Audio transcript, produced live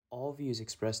All views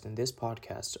expressed in this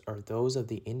podcast are those of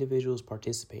the individuals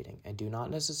participating and do not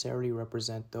necessarily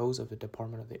represent those of the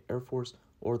Department of the Air Force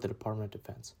or the Department of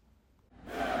Defense.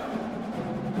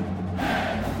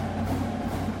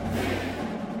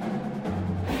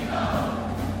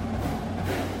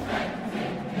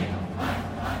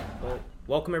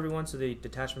 Welcome everyone to the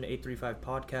Detachment 835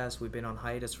 podcast. We've been on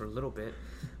hiatus for a little bit,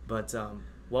 but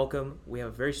welcome. We have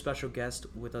a very special guest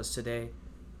with us today,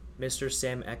 Mr.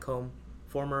 Sam Ekholm,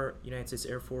 former United States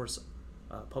Air Force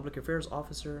Public Affairs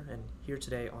Officer, and here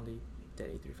today on the Det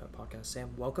 835 podcast. Sam,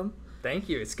 welcome. Thank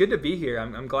you. It's good to be here.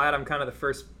 I'm glad I'm kind of the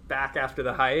first back after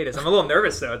the hiatus. I'm a little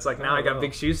nervous, though. It's like now I got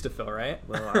big shoes to fill, right?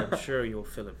 Well, I'm sure you'll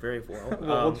fill it very well.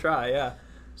 We'll try, yeah.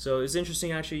 So it's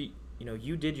interesting, actually. You know,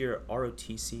 you did your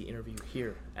ROTC interview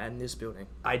here in this building.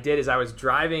 I did. As I was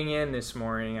driving in this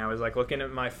morning, I was like looking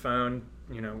at my phone,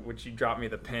 which you dropped me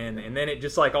the pin, and then it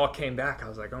just like all came back. I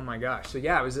was like, oh my gosh. So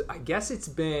yeah, I guess it's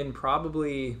been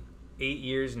probably 8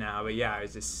 years now, but yeah, I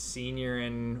was a senior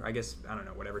in, I guess, I don't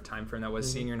know, whatever time frame that was,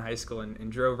 senior in high school,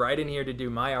 and drove right in here to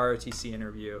do my ROTC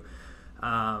interview.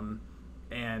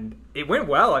 And it went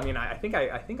well. I mean, I think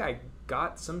I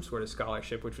got some sort of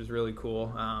scholarship, which was really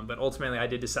cool. But ultimately, I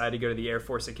did decide to go to the Air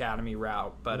Force Academy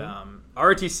route. But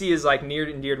ROTC is like near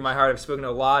and dear to my heart. I've spoken to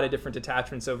a lot of different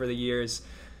detachments over the years.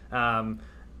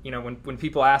 When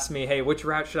people ask me, hey, which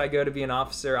route should I go to be an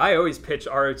officer? I always pitch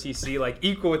ROTC like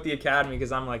equal with the academy,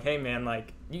 because I'm like, hey man,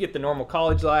 like you get the normal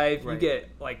college life. Right. You get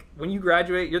like when you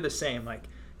graduate, you're the same. Like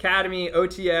academy,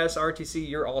 OTS, ROTC,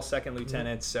 you're all second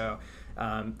lieutenants. So.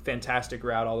 Fantastic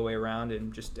route all the way around,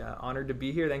 and just honored to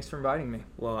be here. Thanks for inviting me.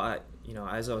 Well,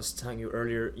 as I was telling you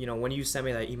earlier, when you sent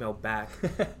me that email back,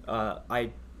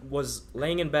 I was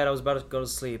laying in bed. I was about to go to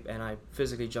sleep, and I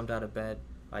physically jumped out of bed.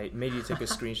 I immediately took a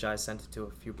screenshot, I sent it to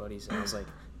a few buddies, and I was like,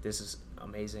 "This is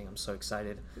amazing! I'm so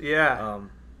excited." Yeah.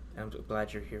 I'm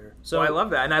glad you're here. So I love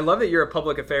that, and I love that you're a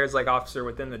public affairs officer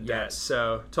within the DET. Yes.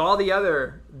 So to all the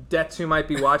other DETs who might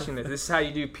be watching this is how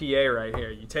you do PA right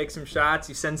here. You take some shots,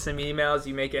 you send some emails,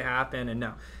 you make it happen, and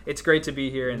no, it's great to be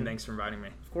here, and thanks for inviting me.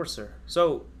 Of course, sir.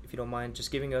 So if you don't mind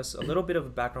just giving us a little bit of a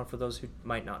background for those who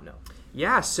might not know.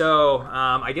 Yeah, so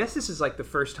I guess this is like the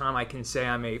first time I can say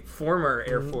I'm a former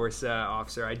Air Force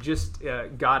officer. I just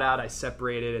got out. I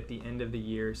separated at the end of the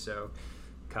year, so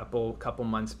couple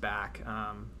months back.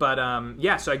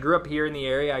 So I grew up here in the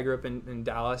area. I grew up in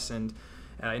Dallas, and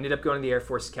ended up going to the Air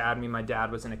Force Academy. My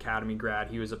dad was an academy grad.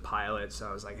 He was a pilot, so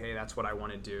I was like, hey, that's what I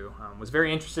want to do. Was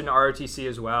very interested in ROTC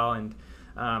as well, and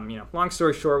long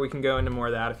story short, we can go into more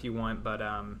of that if you want, but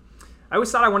I always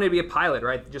thought I wanted to be a pilot,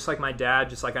 right? Just like my dad,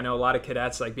 just like I know a lot of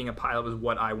cadets, like being a pilot was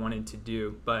what I wanted to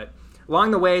do. But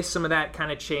along the way, some of that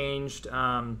kind of changed.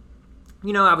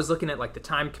 I was looking at like the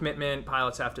time commitment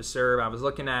pilots have to serve. I was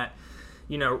looking at,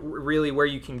 really where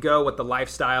you can go, what the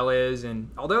lifestyle is.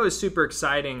 And although it was super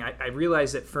exciting, I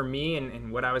realized that for me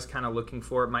and what I was kind of looking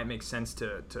for, it might make sense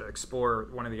to explore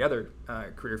one of the other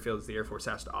career fields the Air Force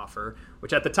has to offer,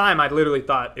 which at the time I literally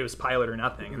thought it was pilot or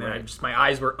nothing. And then my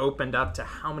eyes were opened up to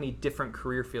how many different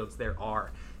career fields there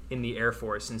are in the Air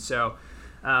Force. And so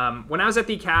when I was at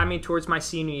the academy towards my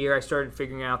senior year, I started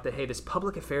figuring out that, hey, this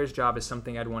public affairs job is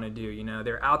something I'd want to do.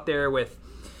 They're out there with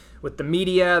the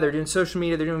media, they're doing social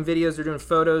media, they're doing videos, they're doing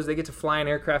photos, they get to fly an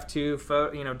aircraft too,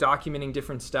 documenting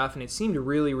different stuff, and it seemed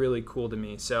really, really cool to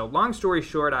me. So long story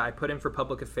short, I put in for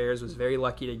public affairs, was very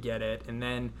lucky to get it, and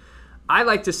then I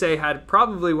like to say had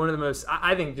probably one of the most,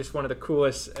 I think just one of the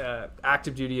coolest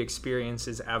active duty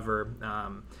experiences ever.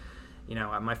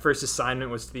 My first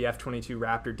assignment was to the F-22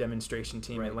 Raptor demonstration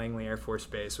team at Langley Air Force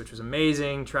Base, which was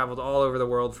amazing. Traveled all over the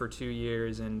world for 2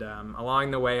 years, and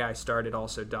along the way, I started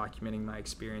also documenting my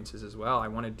experiences as well. I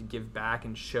wanted to give back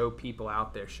and show people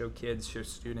out there, show kids, show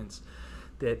students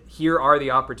that here are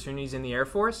the opportunities in the Air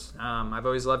Force. I've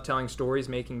always loved telling stories,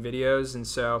 making videos, and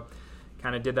so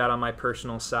kind of did that on my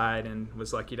personal side and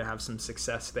was lucky to have some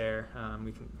success there.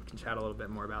 We can chat a little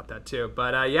bit more about that too.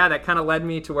 But that kind of led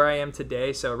me to where I am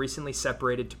today. So recently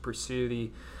separated to pursue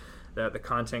the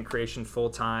content creation full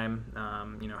time.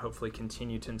 Hopefully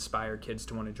continue to inspire kids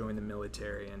to want to join the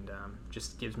military, and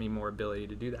just gives me more ability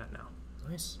to do that now.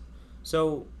 Nice.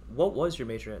 So what was your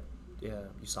major at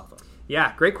USAFA?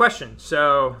 Yeah, great question.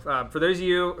 So for those of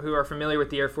you who are familiar with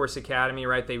the Air Force Academy,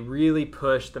 right, they really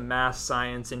push the math,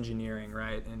 science, engineering,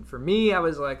 right? And for me, I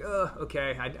was like, oh,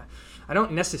 okay, I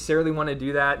don't necessarily want to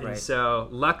do that. Right. And so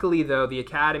luckily, though, the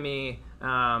Academy,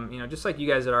 just like you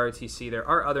guys at ROTC, there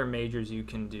are other majors you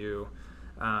can do.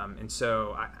 And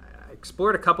so I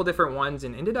explored a couple different ones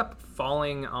and ended up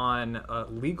falling on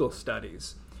legal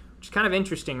studies, which is kind of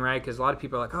interesting, right? Because a lot of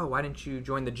people are like, oh, why didn't you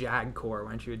join the JAG Corps?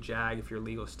 Why don't you a JAG if you're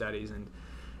legal studies? And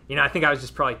I think I was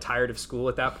just probably tired of school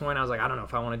at that point. I was like, I don't know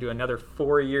if I want to do another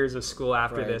 4 years of school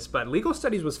after this. But legal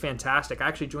studies was fantastic. I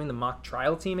actually joined the mock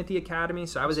trial team at the academy,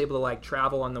 so I was able to like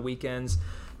travel on the weekends,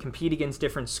 compete against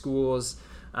different schools.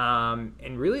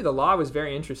 And really the law was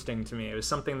very interesting to me. It was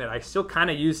something that I still kind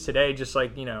of use today, just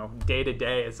like, day to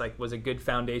day. It's like was a good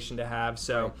foundation to have.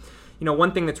 So,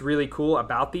 one thing that's really cool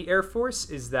about the Air Force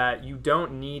is that you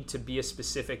don't need to be a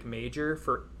specific major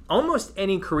for almost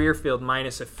any career field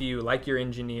minus a few, like your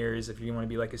engineers, if you want to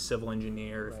be like a civil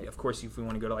engineer, of course, if we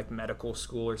want to go to like medical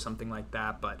school or something like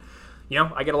that. But,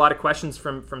 I get a lot of questions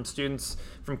from students,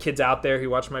 from kids out there who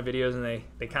watch my videos, and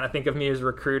they kind of think of me as a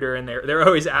recruiter, and they're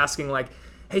always asking like,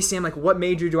 hey, Sam, like what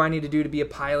major do I need to do to be a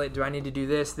pilot? Do I need to do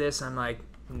this? I'm like,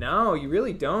 no, you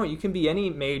really don't. You can be any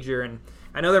major. And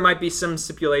I know there might be some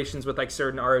stipulations with like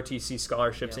certain ROTC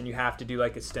scholarships and you have to do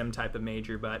like a STEM type of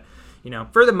major, but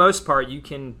for the most part, you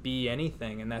can be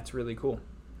anything, and that's really cool.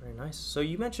 Very nice. So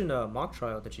you mentioned a mock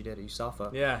trial that you did at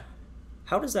USAFA. Yeah.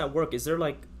 How does that work? Is there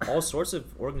like all sorts of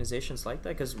organizations like that?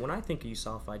 Because when I think of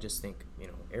USAFA, I just think,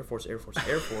 Air Force.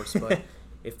 But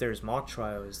if there's mock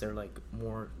trial, is there like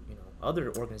more,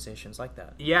 other organizations like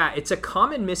that? Yeah, it's a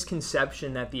common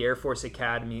misconception that the Air Force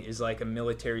Academy is like a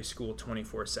military school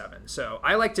 24/7. So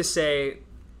I like to say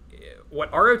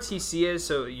what ROTC is,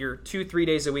 so your 2-3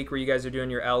 days a week where you guys are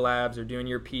doing your L labs or doing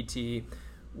your PT,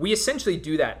 we essentially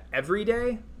do that every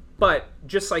day. But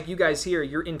just like you guys here,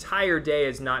 your entire day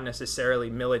is not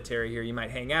necessarily military here. You might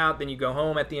hang out, then you go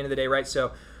home at the end of the day, right?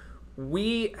 So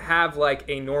we have like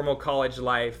a normal college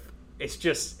life. It's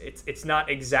just, it's not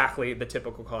exactly the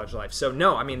typical college life. So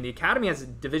no, I mean, the Academy has a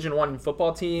Division I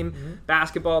football team,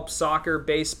 basketball, soccer,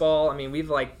 baseball. I mean, we've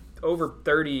like over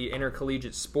 30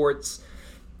 intercollegiate sports,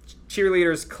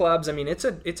 cheerleaders, clubs. I mean, it's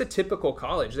a typical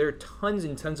college. There are tons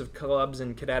and tons of clubs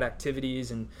and cadet activities,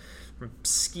 and from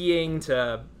skiing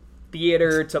to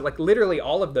theater to like literally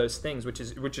all of those things, which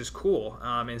is cool.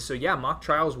 And so yeah, mock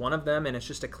trial is one of them, and it's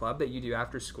just a club that you do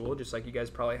after school, just like you guys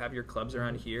probably have your clubs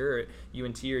around here at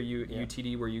UNT or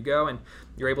UTD where you go, and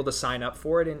you're able to sign up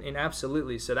for it. And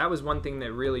absolutely, so that was one thing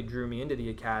that really drew me into the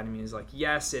Academy, is like,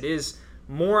 yes, it is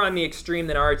more on the extreme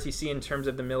than ROTC in terms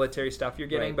of the military stuff you're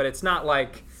getting, but it's not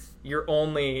like you're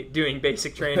only doing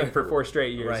basic training for 4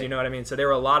 straight years, you know what I mean? So there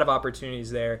were a lot of opportunities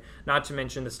there, not to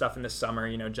mention the stuff in the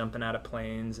summer, jumping out of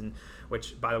planes, and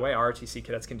which, by the way, ROTC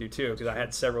cadets can do too, because I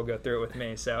had several go through it with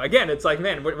me. So again, it's like,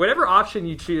 man, whatever option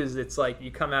you choose, it's like you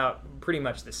come out pretty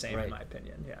much the same, in my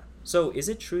opinion. Yeah. So is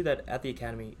it true that at the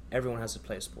Academy, everyone has to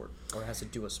play a sport or has to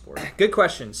do a sport? Good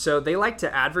question. So they like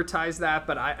to advertise that,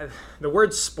 but the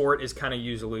word sport is kind of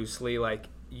used loosely. Like,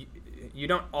 you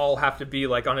don't all have to be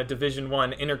like on a Division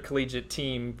I intercollegiate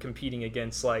team competing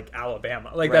against like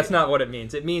Alabama. Like that's not what it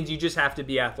means. It means you just have to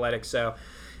be athletic. So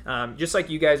just like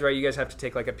you guys, right? You guys have to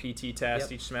take like a PT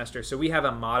test each semester. So we have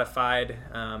a modified.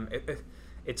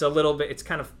 It's a little bit.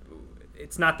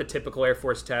 It's not the typical Air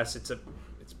Force test.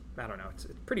 I don't know. It's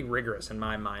pretty rigorous in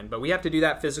my mind, but we have to do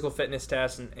that physical fitness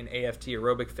test and AFT,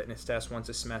 aerobic fitness test, once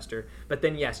a semester. But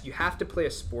then yes, you have to play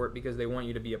a sport because they want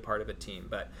you to be a part of a team.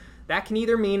 But that can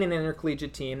either mean an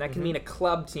intercollegiate team, that can mean a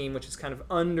club team, which is kind of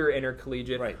under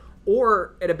intercollegiate,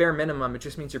 or at a bare minimum, it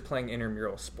just means you're playing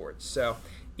intramural sports. So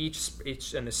each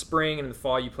in the spring and in the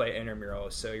fall, you play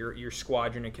intramurals. So your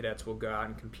squadron of cadets will go out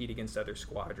and compete against other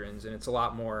squadrons, and it's a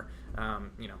lot more,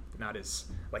 not as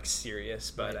like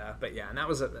serious, but yeah. And that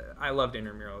was I loved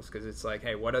intramurals because it's like,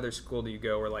 hey, what other school do you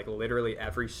go where like literally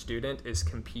every student is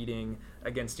competing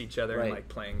against each other and like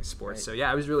playing sports? So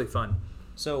yeah, it was really fun.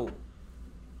 So,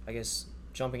 I guess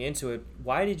jumping into it,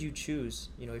 why did you choose?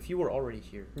 If you were already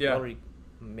here,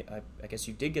 I guess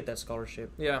you did get that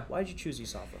scholarship. Yeah. Why did you choose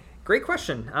USAFA? Great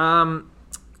question.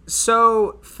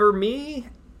 So for me,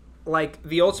 like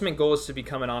the ultimate goal is to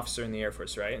become an officer in the Air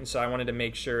Force, right? And so I wanted to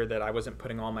make sure that I wasn't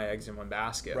putting all my eggs in one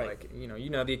basket. Right. Like,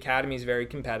 the Academy is very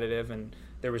competitive, and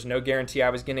there was no guarantee I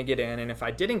was going to get in. And if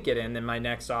I didn't get in, then my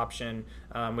next option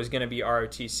was going to be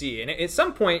ROTC. And at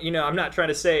some point, I'm not trying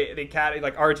to say the Academy,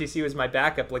 like ROTC was my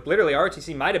backup. Like literally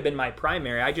ROTC might have been my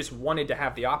primary. I just wanted to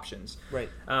have the options. Right.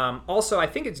 Also, I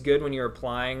think it's good when you're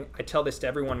applying. I tell this to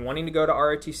everyone wanting to go to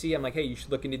ROTC. I'm like, hey, you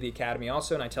should look into the Academy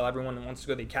also. And I tell everyone who wants to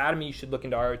go to the Academy, you should look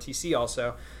into ROTC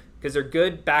also, because they're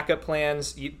good backup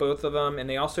plans, both of them, and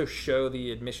they also show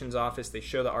the admissions office, they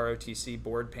show the ROTC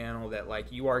board panel that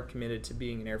like you are committed to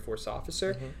being an Air Force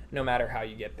officer no matter how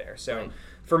you get there. So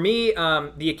for me,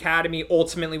 the academy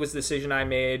ultimately was the decision I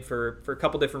made for a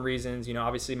couple different reasons. You know,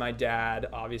 obviously my dad,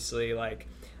 obviously like,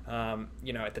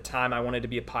 you know, at the time I wanted to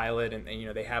be a pilot, and you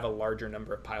know, they have a larger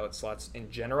number of pilot slots in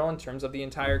general in terms of the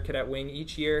entire cadet wing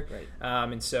each year. Right.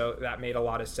 And so that made a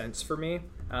lot of sense for me.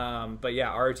 But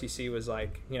yeah, ROTC was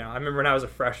like, you know, I remember when I was a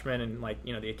freshman and like,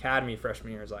 you know, the academy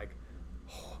freshman year was like,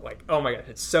 oh my God,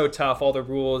 it's so tough. All the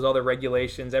rules, all the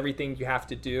regulations, everything you have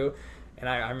to do. And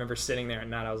I remember sitting there at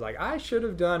night, I was like, I should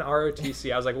have done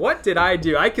ROTC. I was like, what did I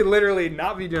do? I could literally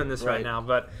not be doing this right now.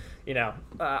 But, you know,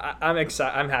 I'm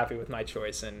excited. I'm happy with my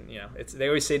choice. And, you know, they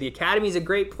always say the academy is a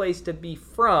great place to be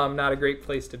from, not a great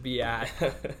place to be at.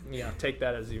 You know, take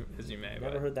that as you may.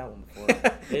 Never heard that one before.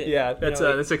 Yeah,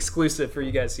 that's exclusive for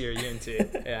you guys here at UNT.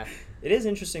 Yeah. It is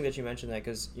interesting that you mentioned that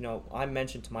because, you know, I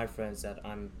mentioned to my friends that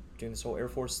I'm doing this whole Air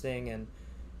Force thing, and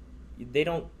they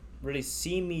don't really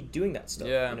see me doing that stuff,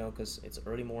 you know, because it's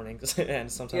early mornings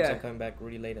and sometimes I'm coming back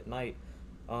really late at night.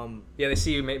 Yeah, they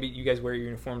see you, maybe you guys wear your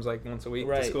uniforms like once a week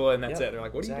to school, and that's it. They're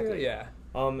like, what do you do? Yeah.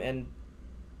 And,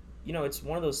 you know, it's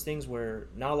one of those things where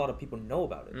not a lot of people know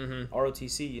about it. Mm-hmm.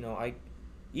 ROTC, you know,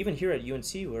 even here at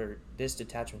UNC where this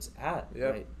detachment's at,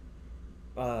 right?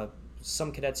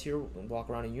 Some cadets here walk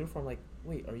around in uniform like,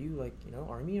 wait, are you like, you know,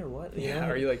 Army or what? You know?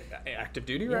 Are you like active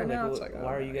duty right now? It's like,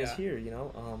 why are you guys here? You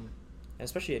know, and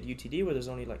especially at UTD where there's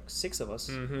only like 6 of us.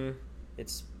 Mm-hmm.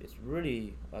 It's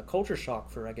really a culture shock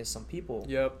for, I guess, some people.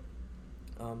 Yep.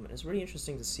 It's really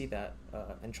interesting to see that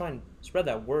and try and spread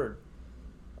that word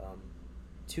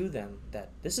to them that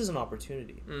this is an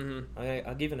opportunity. Mm-hmm.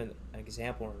 I'll give an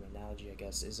example or an analogy, I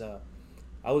guess, is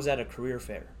I was at a career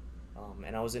fair.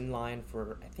 And I was in line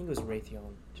for, I think it was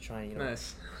Raytheon, to try and, you know,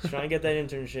 nice. try and get that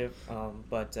internship.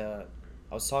 But I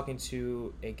was talking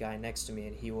to a guy next to me,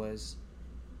 and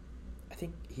I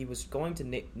think he was going to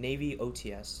Navy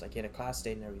OTS, like he had a class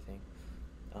date and everything.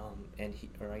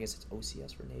 Or I guess it's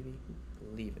OCS for Navy, I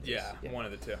believe it is. Yeah, one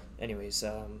of the two. Anyways,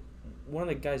 one of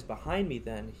the guys behind me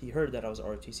then, he heard that I was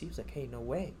ROTC. He was like, hey, no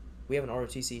way. We have an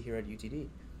ROTC here at UTD.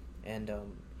 And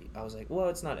I was like, well,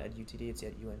 it's not at UTD, it's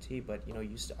at UNT, but, you know,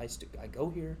 I go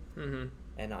here,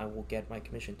 and I will get my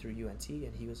commission through UNT.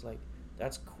 And he was like,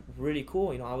 that's really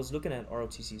cool. You know, I was looking at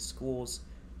ROTC schools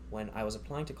when I was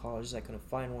applying to colleges. I couldn't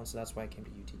find one, so that's why I came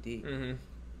to UTD. Mm-hmm.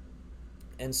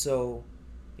 And so,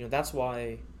 you know, that's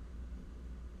why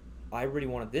I really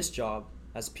wanted this job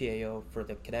as PAO for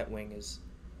the cadet wing is,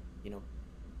 you know,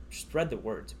 spread the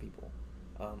word to people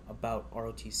about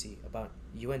ROTC, about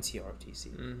UNT ROTC.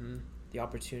 Mm-hmm. The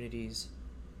opportunities,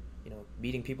 you know,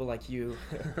 meeting people like you,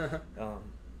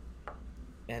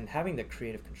 and having the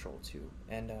creative control too.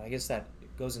 And I guess that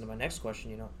goes into my next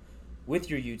question. You know, with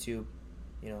your YouTube,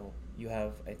 you know, you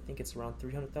have, I think it's around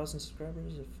 300,000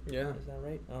 subscribers. Is that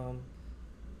right?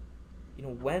 You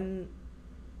know, when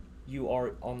you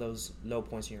are on those low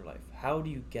points in your life, how do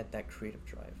you get that creative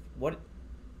drive?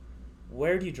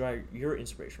 Where do you drive your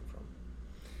inspiration from?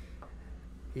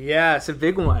 Yeah, it's a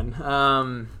big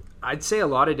one. I'd say a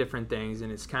lot of different things,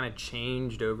 and it's kind of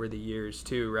changed over the years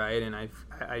too, right? And I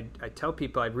tell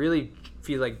people I really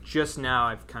feel like just now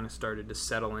I've kind of started to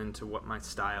settle into what my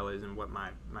style is and what my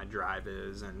drive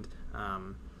is. And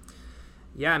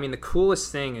yeah, I mean, the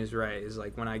coolest thing is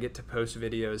like when I get to post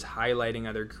videos highlighting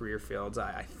other career fields.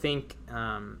 I think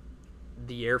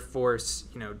the Air Force,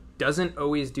 you know, doesn't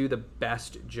always do the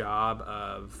best job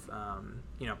of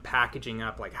you know, packaging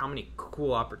up like how many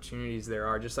cool opportunities there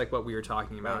are, just like what we were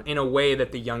talking about, in a way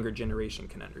that the younger generation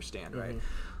can understand, right?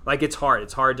 Like it's hard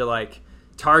to like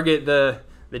target the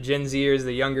Gen Zers,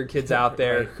 the younger kids out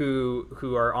there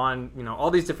who are on, you know,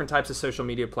 all these different types of social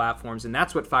media platforms. And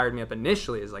that's what fired me up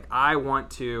initially, is like, I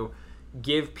want to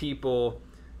give people,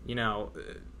 you know,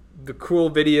 the cool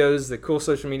videos, the cool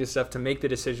social media stuff to make the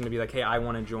decision to be like, hey, I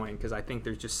want to join, because I think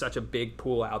there's just such a big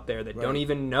pool out there that don't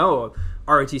even know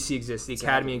ROTC exists, the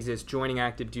Academy exists, joining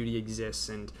active duty exists,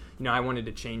 and, you know, I wanted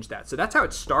to change that. So that's how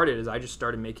it started, is I just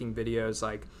started making videos.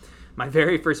 Like my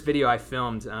very first video I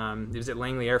filmed, it was at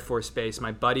Langley Air Force Base.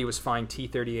 My buddy was flying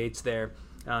T-38s there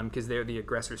because they're the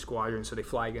aggressor squadron, so they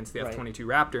fly against the F-22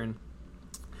 Raptor, and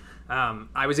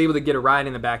I was able to get a ride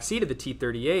in the back seat of the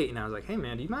T-38, and I was like, hey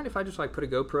man, do you mind if I just like put a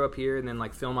GoPro up here and then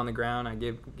like film on the ground? I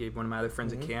gave one of my other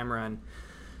friends a camera, and,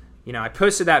 you know, I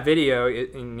posted that video,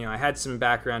 and, you know, I had some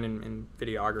background in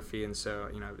videography, and so,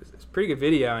 you know, it was a pretty good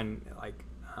video, and like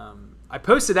I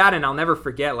posted that, and I'll never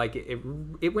forget, like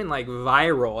it went like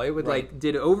viral. It would like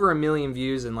did over 1 million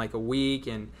views in like a week,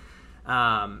 and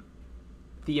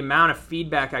the amount of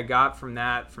feedback I got from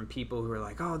that, from people who were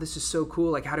like, oh, this is so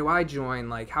cool, like how do I join,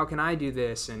 like how can I do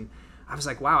this? And I was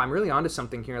like, wow, I'm really onto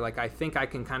something here. Like, I think I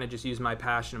can kind of just use my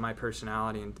passion and my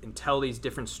personality and tell these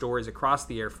different stories across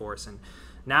the Air Force. And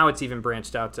now it's even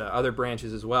branched out to other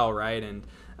branches as well, right? And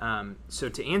so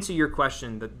to answer your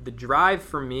question, the drive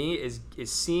for me is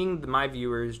seeing my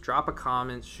viewers drop a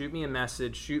comment, shoot me a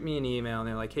message, shoot me an email, and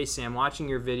they're like, hey, Sam, watching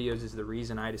your videos is the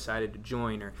reason I decided to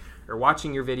join, or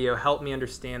watching your video helped me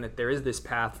understand that there is this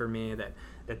path for me, that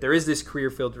there is this career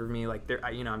field for me. Like,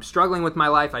 I'm struggling with my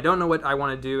life. I don't know what I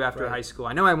want to do after high school.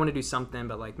 I know I want to do something,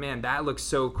 but like, man, that looks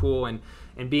so cool. And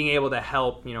being able to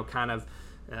help, kind of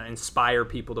inspire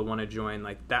people to want to join,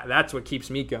 like that's what keeps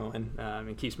me going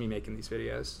and keeps me making these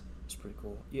videos. It's pretty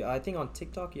cool. Yeah, I think on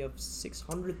TikTok you have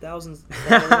 600,000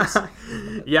 followers.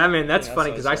 Yeah, man, that's funny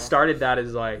because I started that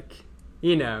as like,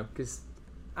 because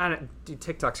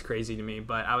TikTok's crazy to me,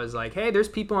 but I was like, hey, there's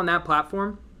people on that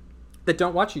platform that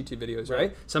don't watch YouTube videos,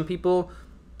 right? Some people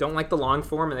don't like the long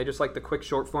form and they just like the quick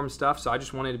short form stuff. So I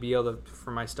just wanted to be able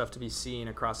for my stuff to be seen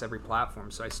across every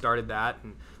platform. So I started that,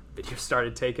 and videos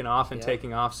started taking off and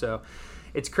taking off. So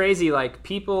it's crazy. Like,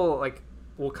 people like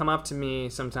will come up to me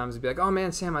sometimes and be like, oh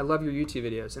man, Sam, I love your YouTube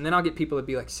videos. And then I'll get people that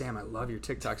be like, Sam, I love your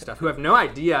TikTok stuff, who have no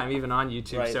idea I'm even on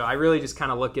YouTube. So I really just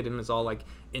kind of look at them as all like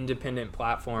independent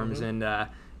platforms, and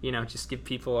just give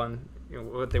people on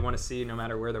what they want to see, no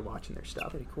matter where they're watching their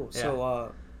stuff. That's pretty cool. Yeah.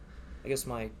 So I guess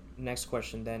my next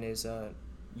question then is,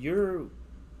 you're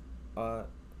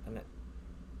and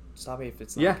stop me if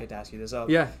it's not okay to ask you this.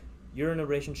 You're in a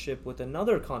relationship with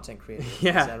another content creator. Is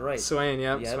that right? Swain,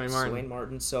 Swain Martin. Swain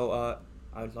Martin. So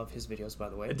I love his videos, by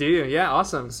the way. Do you? Yeah,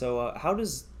 awesome. So how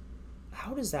does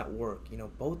that work?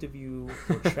 Both of you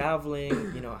were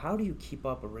traveling. How do you keep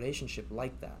up a relationship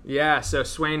like that? Yeah, so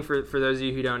Swain, for those of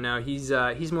you who don't know, he's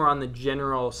more on the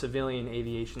general civilian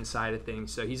aviation side of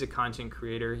things. So he's a content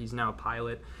creator. He's now a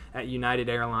pilot at United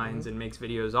Airlines and makes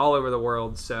videos all over the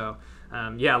world. So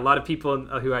a lot of people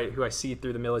who I see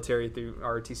through the military, through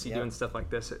ROTC, doing stuff like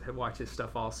this, have watched his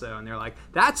stuff also, and they're like,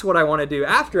 that's what I want to do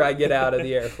after I get out of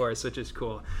the Air Force, which is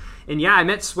cool. And I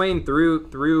met Swain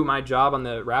through my job on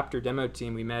the Raptor demo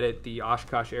team. We met at the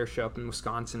Oshkosh Air Show up in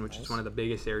Wisconsin, which is one of the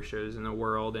biggest air shows in the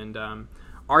world. And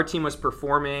our team was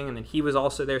performing, and then he was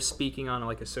also there speaking on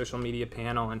like a social media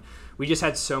panel, and we just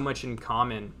had so much in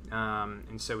common.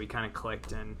 And so we kind of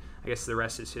clicked, and I guess the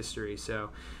rest is history. So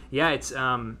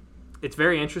it's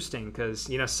very interesting because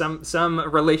some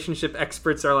relationship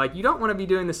experts are like, you don't want to be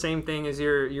doing the same thing as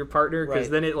your partner, because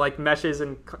then it like meshes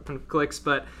and clicks.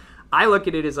 But I look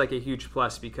at it as like a huge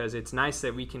plus, because it's nice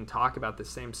that we can talk about the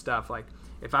same stuff. Like,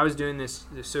 if I was doing this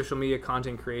social media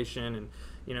content creation, and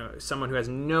someone who has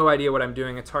no idea what I'm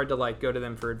doing, it's hard to like go to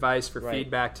them for advice, for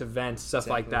feedback, to vent, stuff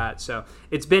like that. So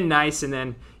it's been nice. And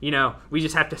then we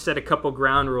just have to set a couple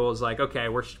ground rules, like, okay,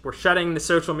 we're shutting the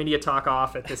social media talk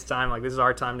off at this time, like this is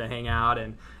our time to hang out.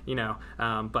 And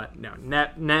but no,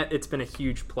 net it's been a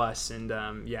huge plus. And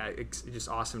it's just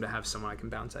awesome to have someone I can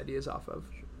bounce ideas off of.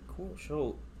 Cool.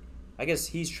 So I guess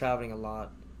he's traveling a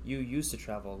lot. You used to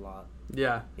travel a lot.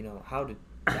 Yeah. How did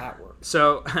that work?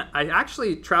 So I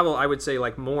actually travel, I would say,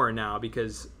 like more now,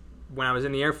 because when I was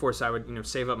in the Air Force, I would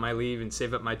save up my leave and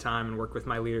save up my time and work with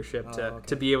my leadership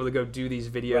to be able to go do these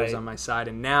videos on my side.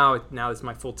 And now it's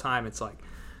my full time. It's like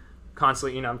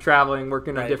constantly, I'm traveling,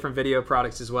 working on different video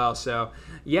products as well. So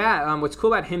what's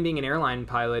cool about him being an airline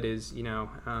pilot is,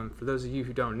 for those of you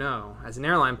who don't know, as an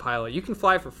airline pilot, you can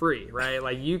fly for free, right?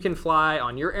 Like, you can fly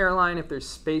on your airline if there's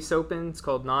space open. It's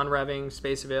called non-revving,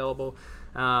 space available.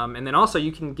 And then also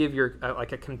you can give your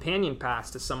like a companion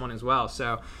pass to someone as well.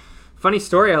 So funny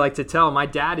story I like to tell, my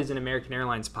dad is an American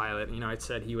Airlines pilot. I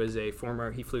said he was he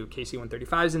flew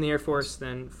KC-135s in the Air Force,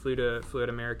 then flew at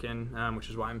American, which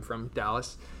is why I'm from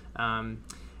Dallas.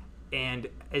 And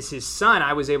as his son,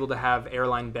 I was able to have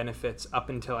airline benefits up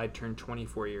until I turned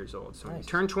 24 years old. So when you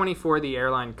turn 24, the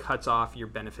airline cuts off your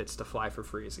benefits to fly for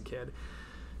free as a kid.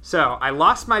 So I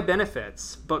lost my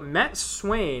benefits, but met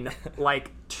Swain like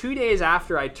 2 days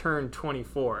after I turned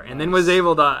 24, and then was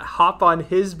able to hop on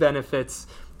his benefits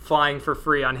flying for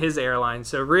free on his airline.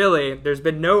 So really, there's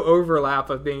been no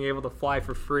overlap of being able to fly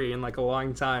for free in like a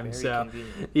long time. Very so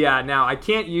convenient. Now I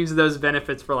can't use those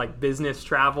benefits for like business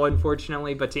travel,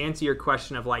 unfortunately. But to answer your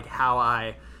question of like how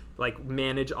I like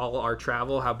manage all our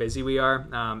travel, how busy we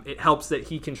are, it helps that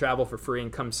he can travel for free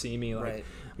and come see me. Like,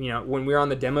 when we were on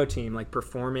the demo team, like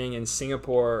performing in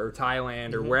Singapore or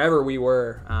Thailand or wherever we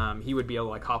were, he would be able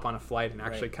to like hop on a flight and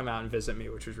actually come out and visit me,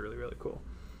 which was really, really cool.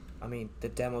 I mean, the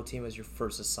demo team was your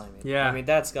first assignment. Yeah. I mean,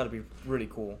 that's got to be really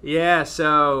cool. Yeah,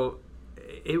 so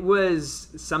it was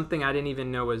something I didn't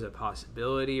even know was a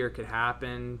possibility or could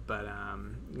happen. But,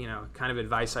 kind of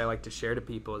advice I like to share to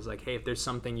people is like, hey, if there's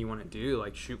something you want to do,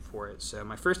 like shoot for it. So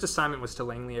my first assignment was to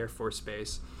Langley Air Force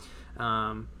Base,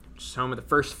 which is home of the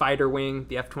first fighter wing,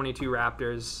 the F-22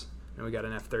 Raptors. And we got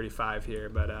an F-35 here,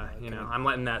 but, I'm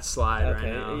letting that slide right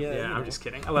now. Yeah, I'm just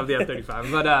kidding. I love the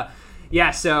F-35. But,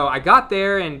 so I got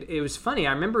there, and it was funny.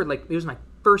 I remember, it was my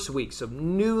first week, so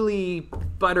newly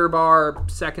butter bar,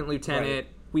 second lieutenant. Right.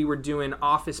 We were doing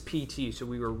office PT, so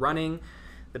we were running.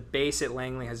 The base at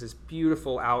Langley has this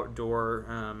beautiful outdoor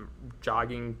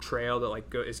jogging trail that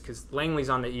goes, because Langley's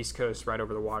on the East Coast, right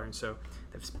over the water, and so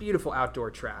this beautiful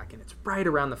outdoor track, and it's right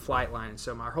around the flight line.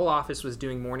 So my whole office was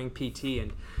doing morning PT,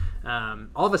 and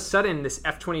all of a sudden this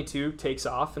F-22 takes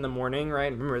off in the morning,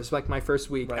 right? Remember, it's like my first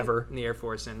week ever in the Air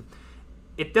Force, and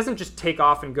it doesn't just take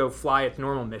off and go fly its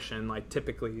normal mission like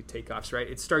typically takeoffs, right?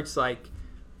 It starts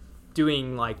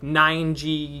doing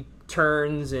 9G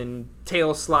turns and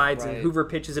tail slides and Hoover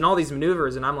pitches and all these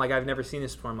maneuvers, and I'm like, I've never seen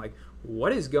this before. I'm like,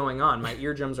 what is going on? My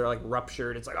eardrums are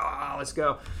ruptured. It's let's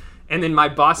go. And then my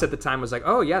boss at the time was like,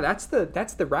 oh yeah, that's the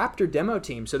Raptor demo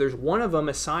team. So there's one of them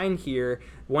assigned here,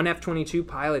 one F-22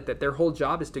 pilot, that their whole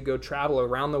job is to go travel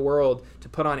around the world to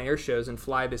put on air shows and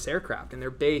fly this aircraft, and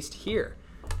they're based here.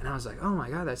 And I was like, oh my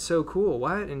God, that's so cool.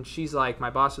 What? And she's like, my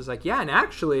boss was like, yeah, and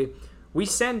actually we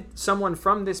sent someone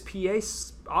from this PA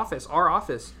office, our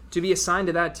office, to be assigned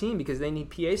to that team because they need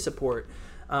PA support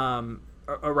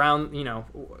around,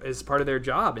 as part of their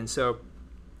job. And so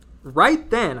right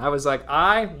then I was like,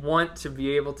 I want to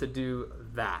be able to do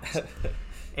that.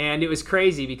 And it was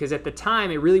crazy because at the time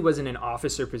it really wasn't an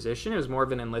officer position. It was more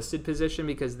of an enlisted position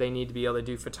because they need to be able to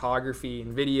do photography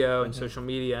and video and social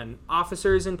media, and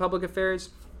officers in public affairs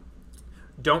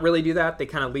don't really do that. They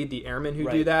kind of lead the airmen who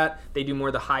do that. They do more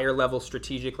the higher level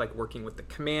strategic, like working with the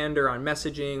commander on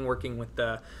messaging, working with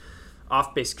the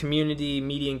off-base community,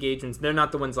 media engagements. They're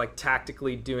not the ones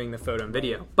tactically doing the photo and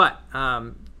video. But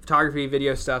photography,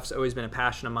 video stuff's always been a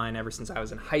passion of mine ever since I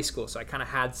was in high school. So I kind of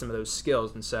had some of those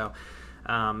skills. And so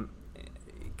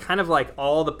kind of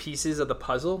all the pieces of the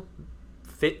puzzle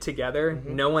fit together.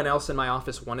 Mm-hmm. No one else in my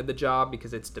office wanted the job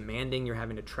because it's demanding. You're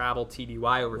having to travel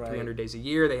TDY over 300 days a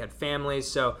year. They had families.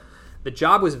 So the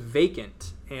job was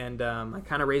vacant. And I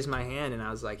kind of raised my hand and I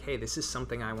was like, hey, this is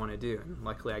something I want to do. And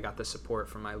luckily I got the support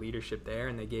from my leadership there,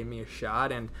 and they gave me a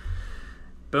shot, and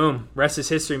boom, rest is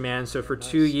history, man. So for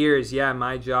 2 years,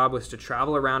 my job was to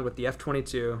travel around with the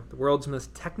F-22, the world's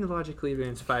most technologically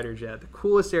advanced fighter jet, the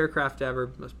coolest aircraft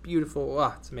ever, most beautiful.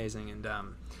 Oh, it's amazing. And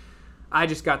I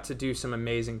just got to do some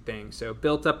amazing things. So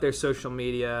built up their social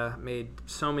media, made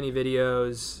so many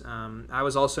videos. I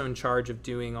was also in charge of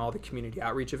doing all the community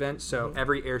outreach events. So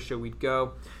every air show we'd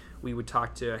go, we would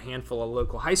talk to a handful of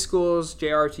local high schools,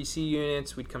 JROTC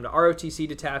units. We'd come to ROTC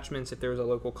detachments if there was a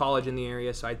local college in the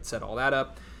area, so I'd set all that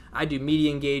up. I do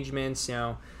media engagements.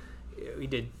 We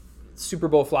did Super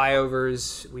Bowl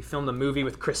flyovers. We filmed a movie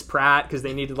with Chris Pratt because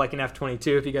they needed an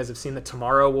F-22. If you guys have seen the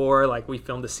Tomorrow War, we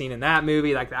filmed a scene in that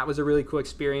movie. That was a really cool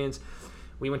experience.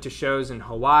 We went to shows in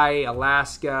Hawaii,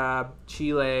 Alaska,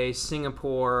 Chile,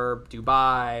 Singapore,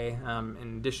 Dubai,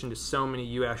 in addition to so many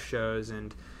U.S. shows,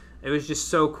 and it was just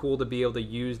so cool to be able to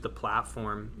use the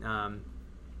platform.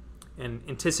 And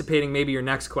anticipating maybe your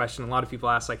next question, a lot of people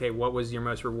ask, hey, what was your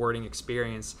most rewarding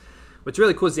experience? What's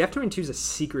really cool is the F-22 is a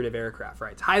secretive aircraft,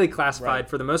 right? It's highly classified.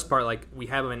 For the most part. We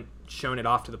haven't shown it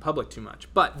off to the public too much.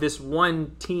 But this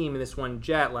one team and this one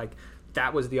jet,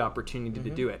 that was the opportunity to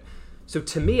do it. So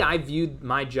to me, I viewed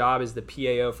my job as the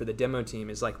PAO for the demo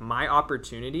team is my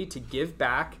opportunity to give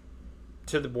back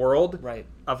to the world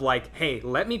of hey,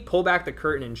 let me pull back the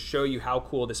curtain and show you how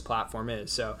cool this platform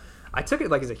is. So I took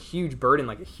it as a huge burden,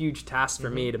 a huge task for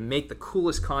me to make the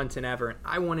coolest content ever. And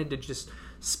I wanted to just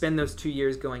spend those 2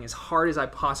 years going as hard as I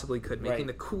possibly could, making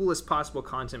the coolest possible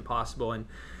content possible. And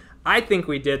I think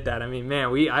we did that. I mean, man,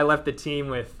 I left the team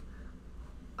with,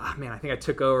 I think I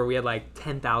took over. We had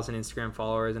 10,000 Instagram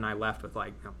followers, and I left with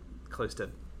close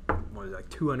to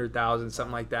 200,000,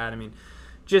 something like that. I mean,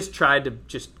 just tried to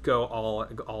just go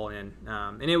all in,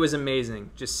 and it was amazing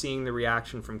just seeing the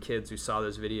reaction from kids who saw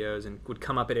those videos and would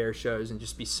come up at air shows and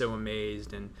just be so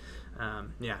amazed. And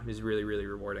it was really, really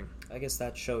rewarding. I guess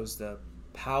that shows the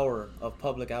power of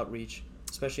public outreach,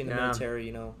 especially in the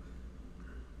military.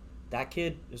 That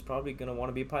kid is probably going to want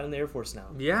to be a pilot in the Air Force now.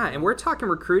 Yeah, and we're talking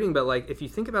recruiting, but if you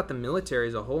think about the military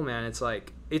as a whole, man, it's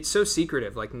it's so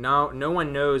secretive. No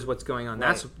one knows what's going on.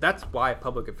 That's why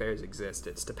public affairs exists.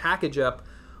 It's to package up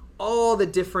all the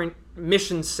different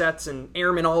mission sets and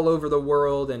airmen all over the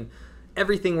world, and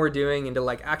everything we're doing and to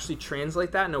like actually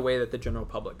translate that in a way that the general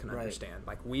public can Right. understand.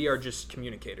 Like we are just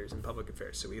communicators in public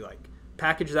affairs, so we like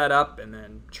package that up and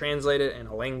then translate it in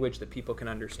a language that people can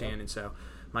understand. Yep. And so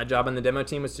my job on the demo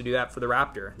team was to do that for the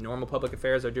Raptor. Normal public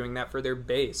affairs are doing that for their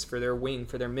base, for their wing,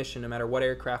 for their mission, no matter what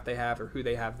aircraft they have or who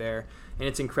they have there. And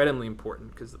it's incredibly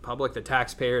important because the public, the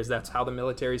taxpayers, that's how the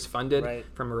military is funded. Right.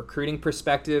 From a recruiting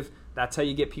perspective, that's how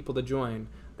you get people to join.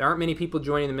 There aren't many people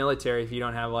joining the military if you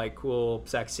don't have like cool,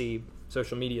 sexy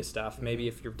social media stuff. Maybe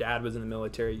if your dad was in the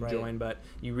military, you Right. join, but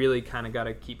you really kind of got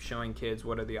to keep showing kids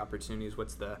what are the opportunities,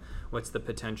 what's the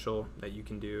potential that you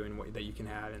can do and what that you can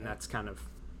have, and that's kind of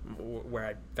where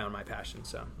I found my passion.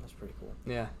 So That's pretty cool.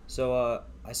 yeah. So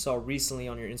I saw recently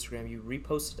on your Instagram you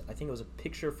reposted, I think it was a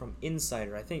picture from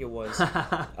Insider, I think it was,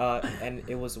 and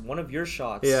it was one of your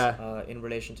shots Yeah. in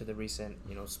relation to the recent,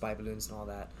 spy balloons and all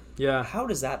that. Yeah. How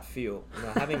does that feel,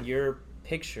 having your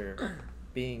picture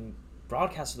being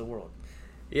broadcast to the world?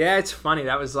 Yeah, it's funny.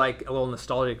 That was like a little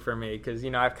nostalgic for me because,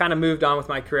 I've kind of moved on with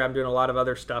my career. I'm doing a lot of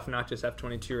other stuff, not just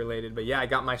F-22 related. But yeah, I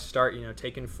got my start,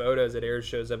 taking photos at air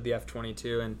shows of the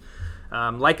F-22.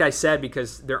 And like I said,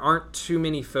 because there aren't too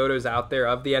many photos out there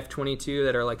of the F-22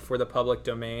 that are like for the public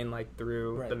domain, like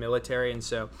through Right. the military. And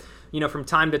so, from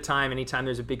time to time, anytime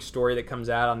there's a big story that comes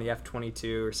out on the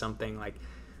F-22 or something, like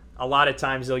a lot of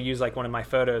times they'll use like one of my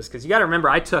photos because you got to remember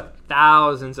I took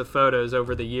thousands of photos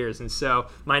over the years, and so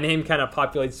my name kind of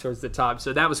populates towards the top.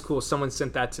 So that was cool. Someone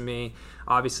sent that to me.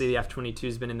 Obviously, the F-22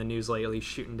 has been in the news lately,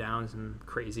 shooting down some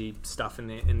crazy stuff in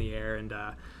the air, and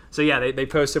so yeah, they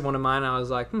posted one of mine. And I was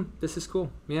like, this is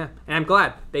cool. Yeah, and I'm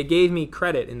glad they gave me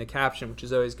credit in the caption, which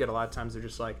is always good. A lot of times they're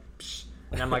just like, psh.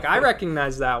 And I'm like, I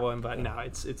recognize that one, but no,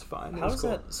 it's fine. How is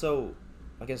that? So,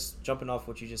 I guess jumping off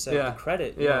what you just said, Yeah. the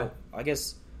credit. Yeah. I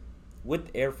guess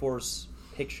with Air Force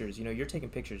pictures, you're taking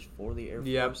pictures for the Air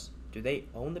Yep. Force. Do they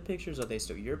own the pictures? Are they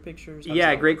still your pictures? How does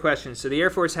Yeah, that great question. So the Air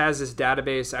Force has this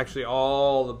database. Actually,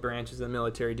 all the branches of the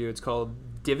military do. It's called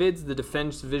DVIDS, the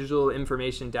Defense Visual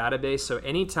Information Database. So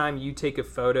anytime you take a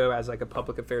photo as like a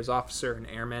public affairs officer, an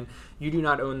airman, you do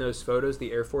not own those photos.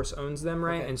 The Air Force owns them,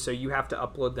 right? Okay. And so you have to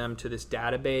upload them to this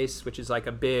database, which is like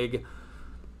a big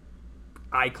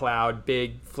iCloud,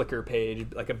 big Flickr page,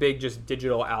 like a big just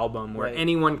digital album where Right.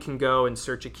 anyone can go and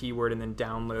search a keyword and then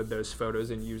download those photos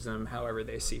and use them however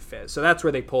they see fit. So that's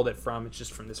where they pulled it from. It's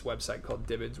just from this website called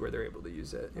DVIDS where they're able to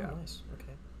use it. Yeah. Oh, nice.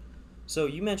 Okay. So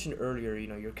you mentioned earlier,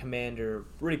 your commander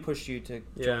really pushed you to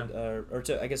Yeah. join, or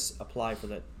to, I guess, apply for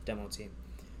the demo team.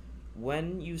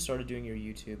 When you started doing your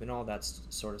YouTube and all that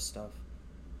sort of stuff,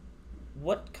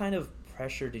 what kind of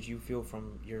pressure did you feel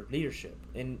from your leadership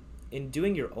in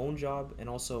doing your own job and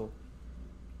also,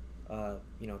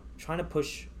 trying to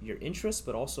push your interests,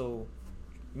 but also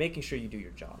making sure you do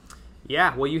your job?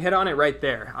 Yeah, well, you hit on it right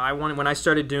there. When I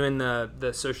started doing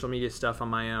the social media stuff on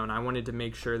my own, I wanted to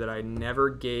make sure that I never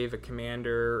gave a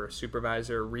commander or a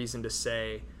supervisor a reason to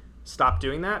say, stop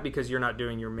doing that because you're not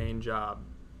doing your main job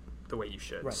the way you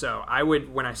should. Right. So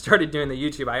when I started doing the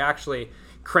YouTube, I actually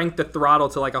cranked the throttle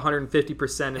to like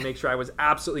 150% to make sure I was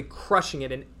absolutely crushing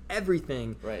it in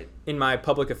everything Right. in my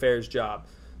public affairs job.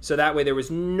 So that way there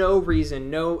was no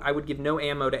reason, I would give no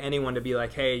ammo to anyone to be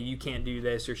like, hey, you can't do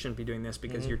this or shouldn't be doing this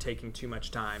because you're taking too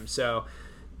much time. So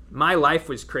my life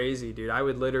was crazy, dude. I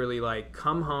would literally like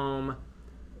come home.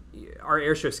 Our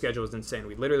air show schedule was insane.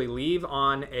 We'd literally leave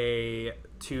on a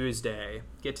Tuesday,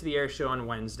 get to the air show on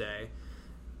Wednesday,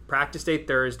 practice day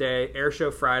Thursday, air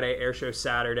show Friday, air show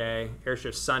Saturday, air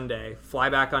show Sunday, fly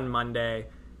back on Monday,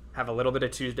 have a little bit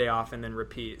of Tuesday off, and then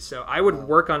repeat. So I would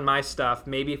work on my stuff,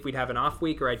 maybe if we'd have an off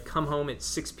week, or I'd come home at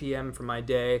 6 p.m. for my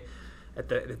day at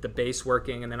the base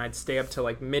working, and then I'd stay up till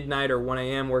like midnight or 1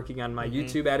 a.m. working on my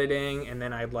YouTube editing, and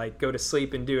then I'd like go to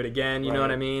sleep and do it again, you know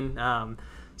what I mean?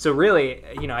 So really,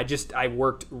 I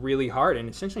worked really hard and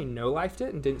essentially no-lifed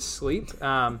it and didn't sleep.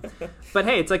 But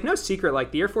hey, it's like no secret,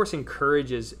 like the Air Force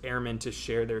encourages airmen to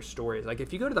share their stories. Like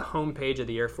if you go to the homepage of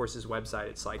the Air Force's website,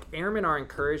 it's like airmen are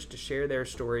encouraged to share their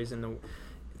stories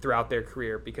throughout their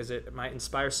career because it might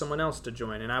inspire someone else to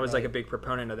join. And I was like a big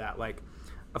proponent of that. Like,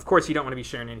 of course, you don't want to be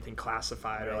sharing anything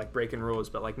classified or like breaking rules,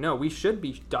 but like, no, we should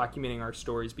be documenting our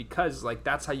stories because like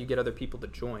that's how you get other people to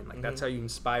join. Like that's how you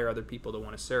inspire other people to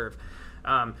want to serve.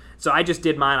 So I just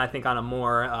did mine, I think, on a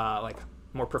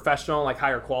more professional, like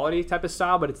higher quality type of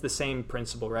style, but it's the same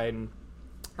principle, right? And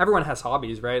everyone has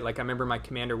hobbies, right? Like I remember my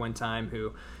commander one time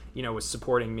who, was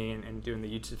supporting me and doing the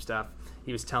YouTube stuff.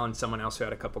 He was telling someone else who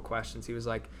had a couple questions. He was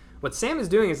like, what Sam is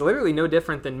doing is literally no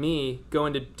different than me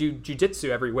going to do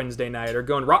jiu-jitsu every Wednesday night or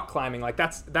going rock climbing. Like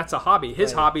that's a hobby.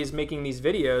 His hobby is making these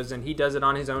videos, and he does it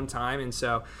on his own time. And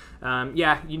so,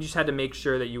 you just had to make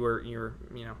sure that you're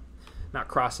not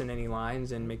crossing any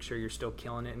lines, and make sure you're still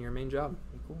killing it in your main job.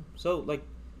 Cool. So like,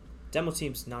 demo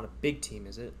team's not a big team,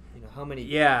 is it? You know, how many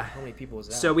people is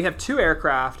that? So we have 2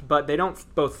 aircraft, but they don't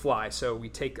both fly. So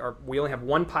we only have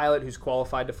 1 pilot who's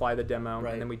qualified to fly the demo,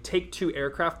 right. and then we take 2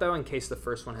 aircraft though in case the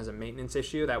first one has a maintenance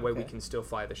issue. That way we can still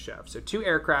fly the Chev. So 2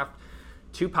 aircraft,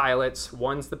 2 pilots.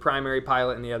 One's the primary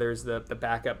pilot and the other is the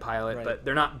backup pilot. Right. But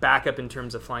they're not backup in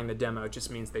terms of flying the demo. It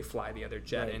just means they fly the other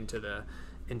jet right.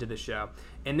 into the show.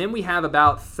 And then we have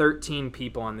about 13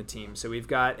 people on the team. So we've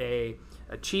got a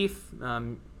chief.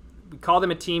 We call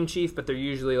them a team chief, but they're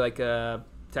usually like a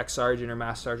tech sergeant or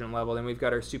master sergeant level. Then we've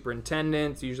got our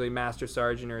superintendent, usually master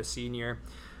sergeant or a senior.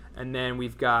 And then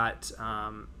we've got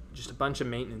just a bunch of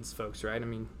maintenance folks, right? I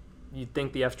mean, you'd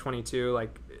think the F-22,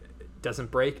 like,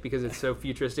 doesn't break because it's so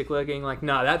futuristic looking. Like,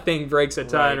 no, that thing breaks a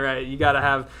ton, right? You got to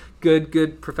have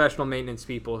good professional maintenance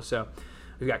people. So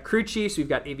we've got crew chiefs, we've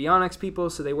got avionics people,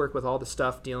 so they work with all the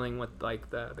stuff dealing with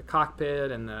like the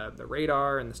cockpit and the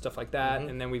radar and the stuff like that.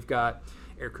 And then we've got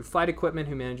aircrew flight equipment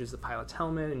who manages the pilot's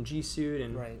helmet and G-suit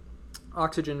and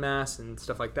oxygen mask and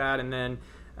stuff like that. And then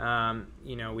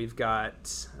we've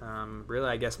got really,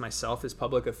 I guess, myself as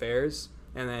public affairs.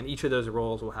 And then each of those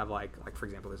roles will have like for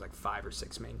example, there's like 5 or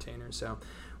 6 maintainers. So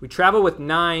we travel with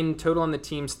 9 total on the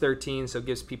team's 13. So it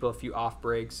gives people a few off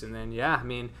breaks. And then, I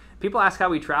mean, people ask how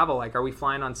we travel. Like, are we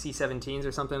flying on C-17s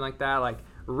or something like that? Like,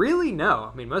 really? No.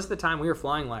 I mean, most of the time we were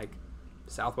flying like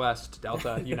Southwest,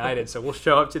 Delta, United. So we'll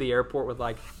show up to the airport with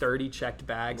like 30 checked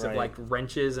bags of like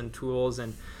wrenches and tools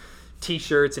and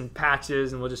T-shirts and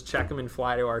patches, and we'll just check them and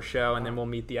fly to our show. And then we'll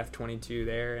meet the F-22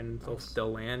 there, and they'll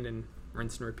still land and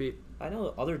rinse and repeat. I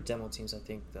know other demo teams, I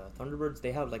think the Thunderbirds,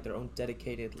 they have like their own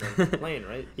dedicated like, plane,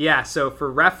 right? Yeah, so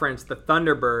for reference, the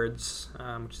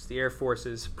Thunderbirds, which is the Air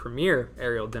Force's premier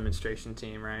aerial demonstration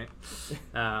team, right?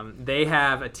 They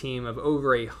have a team of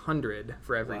over 100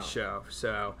 for every show.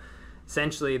 So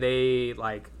essentially they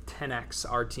like 10x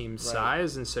our team's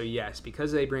size. And so yes,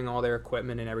 because they bring all their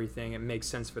equipment and everything, it makes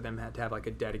sense for them to have like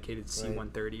a dedicated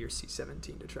C-130 or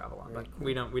C-17 to travel on. But cool.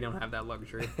 we don't have that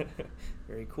luxury.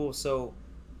 Very cool. So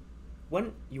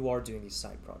when you are doing these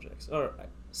side projects,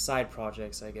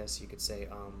 I guess you could say,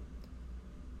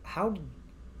 how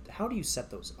do you set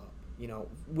those up? You know,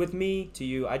 with me to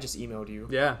you, I just emailed you.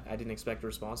 Yeah. I didn't expect a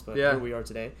response, but here we are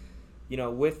today. You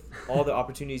know, with all the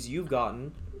opportunities you've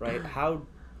gotten, right?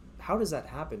 How does that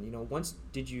happen? You know, once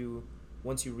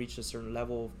you reached a certain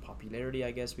level of popularity, I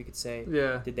guess we could say,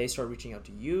 did they start reaching out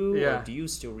to you, or do you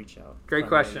still reach out? Great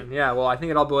question. Yeah, well, I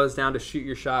think it all boils down to shoot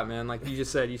your shot, man. Like you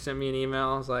just said, you sent me an email.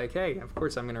 I was like, hey, of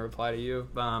course I'm going to reply to you.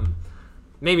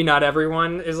 Maybe not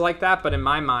everyone is like that, but in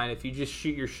my mind, if you just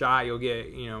shoot your shot, you'll get,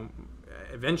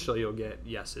 eventually you'll get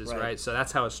yeses, right? So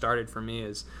that's how it started for me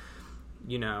is,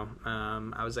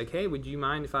 I was like, hey, would you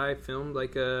mind if I filmed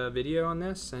like a video on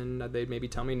this? And they'd maybe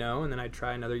tell me no, and then I'd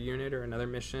try another unit or another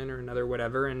mission or another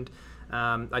whatever. And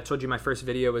I told you my first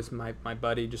video was my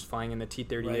buddy just flying in the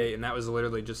T-38, and that was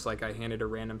literally just like I handed a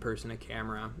random person a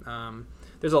camera.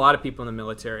 There's a lot of people in the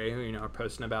military who, are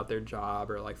posting about their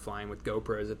job or like flying with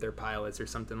GoPros if they're pilots or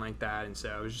something like that. And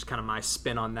so it was just kind of my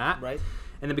spin on that. Right.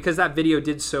 And then because that video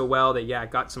did so well that,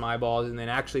 it got some eyeballs. And then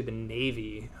actually the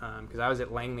Navy, because I was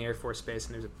at Langley Air Force Base,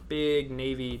 and there's a big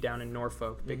Navy down in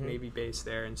Norfolk, big Navy base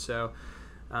there. And so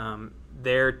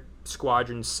their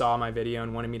squadron saw my video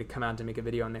and wanted me to come out to make a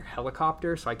video on their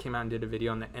helicopter. So I came out and did a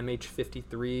video on the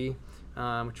MH-53,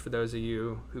 which for those of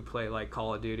you who play like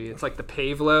Call of Duty, it's like the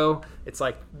Pavlo. It's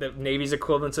like the Navy's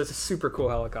equivalent, so it's a super cool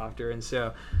helicopter. And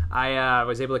so I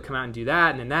was able to come out and do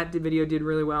that, and then that video did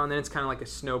really well. And then it's kind of like a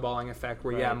snowballing effect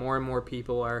where more and more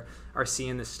people are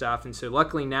seeing this stuff. And so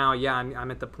luckily now, I'm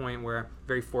at the point where I'm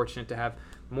very fortunate to have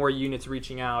more units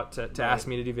reaching out to ask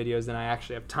me to do videos than I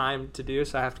actually have time to do.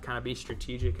 So I have to kind of be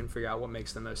strategic and figure out what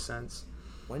makes the most sense.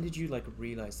 When did you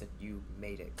realize that you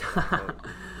made it?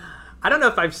 I don't know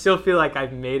if I still feel like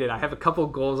I've made it. I have a couple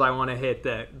goals I want to hit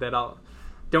that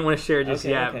don't want to share just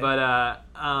yet. Okay. But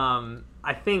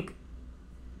I think,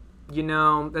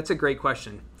 that's a great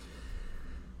question.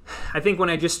 I think when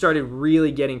I just started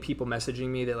really getting people messaging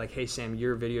me that like, hey, Sam,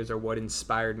 your videos are what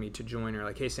inspired me to join, or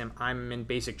like, hey, Sam, I'm in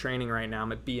basic training right now.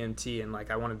 I'm at BMT, and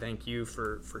like, I want to thank you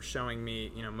for showing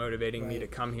me, motivating me to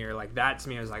come here. Like that to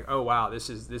me, I was like, oh, wow, this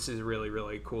is really,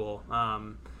 really cool.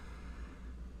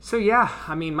 So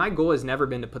my goal has never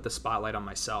been to put the spotlight on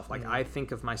myself. Like I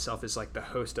think of myself as like the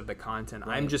host of the content.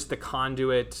 I'm just the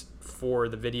conduit for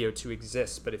the video to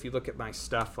exist. But if you look at my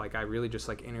stuff, like I really just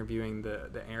like interviewing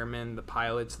the airmen, the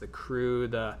pilots, the crew,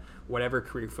 the whatever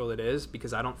career field it is,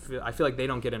 because I feel like they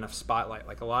don't get enough spotlight.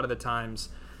 Like a lot of the times,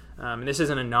 And this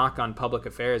isn't a knock on public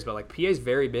affairs, but like PA is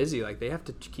very busy. Like they have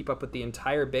to keep up with the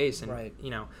entire base, and Right.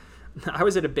 I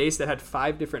was at a base that had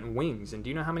 5 different wings, and do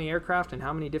you know how many aircraft and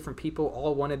how many different people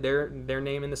all wanted their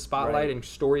name in the spotlight Right. and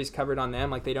stories covered on them?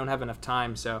 Like they don't have enough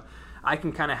time, so I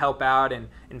can kind of help out and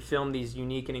film these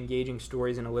unique and engaging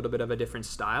stories in a little bit of a different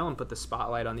style and put the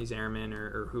spotlight on these airmen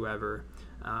or whoever.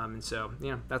 And so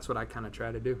that's what I kind of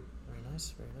try to do. Very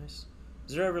nice, very nice.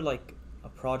 Is there ever like a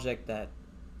project that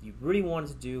you really wanted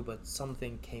to do, but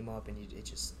something came up and it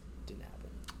just didn't happen?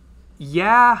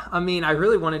 Yeah, I mean, I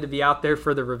really wanted to be out there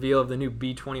for the reveal of the new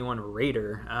B-21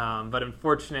 Raider, but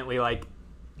unfortunately, like,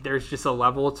 there's just a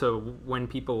level to when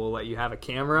people will let you have a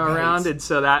camera Right. around, and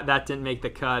so that didn't make the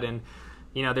cut. And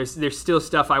there's still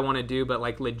stuff I want to do, but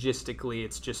like logistically,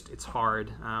 it's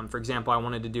hard. For example, I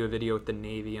wanted to do a video with the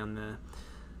Navy on the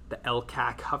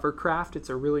LCAC hovercraft. It's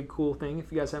a really cool thing.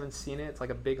 If you guys haven't seen it, it's like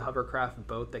a big hovercraft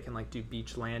boat that can like do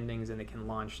beach landings, and it can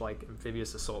launch like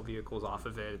amphibious assault vehicles off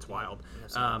of it. It's wild.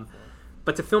 I've seen that before.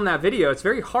 But to film that video, it's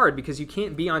very hard because you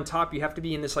can't be on top. You have to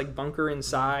be in this like bunker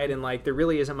inside, and like there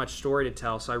really isn't much story to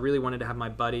tell. So I really wanted to have my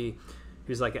buddy,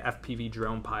 who's like an FPV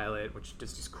drone pilot, which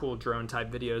does these cool drone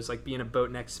type videos, like be in a boat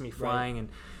next to me flying. And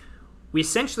we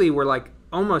essentially were like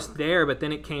almost there, but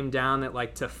then it came down that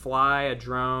like to fly a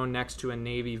drone next to a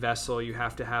Navy vessel, you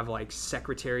have to have like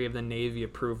Secretary of the Navy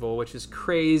approval, which is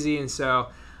crazy. And so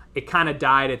it kind of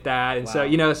died at that. And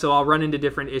Wow. so I'll run into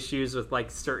different issues with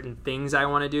like certain things I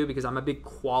want to do because I'm a big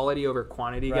quality over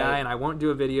quantity guy, Right. and I won't do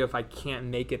a video if I can't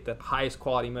make it the highest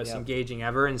quality, most Yep. engaging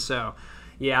ever. And so,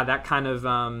 yeah, that kind of,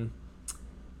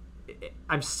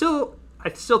 I still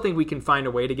think we can find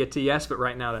a way to get to yes, but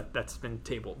right now that's been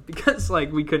tabled because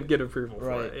like we couldn't get approval for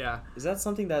Right. it. Yeah. Is that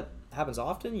something that happens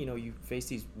often? You face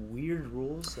these weird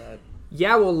rules that...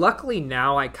 Yeah, well, luckily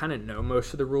now I kind of know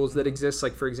most of the rules that exist.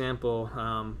 Like, for example,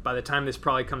 by the time this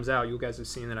probably comes out, you guys have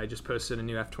seen that I just posted a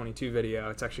new F-22 video.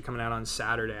 It's actually coming out on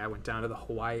Saturday. I went down to the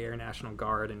Hawaii Air National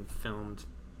Guard and filmed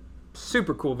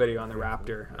super cool video on the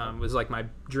Raptor. It was like my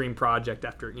dream project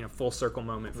after, full circle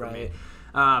moment for me. Right.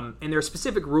 And there are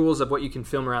specific rules of what you can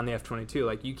film around the F-22.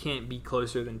 Like, you can't be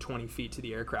closer than 20 feet to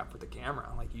the aircraft with a camera.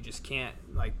 Like, you just can't,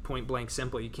 like, point blank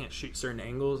simple. You can't shoot certain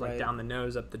angles, like Right. down the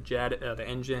nose, up the jet, the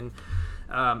engine.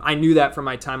 I knew that from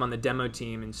my time on the demo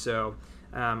team, and so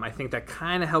I think that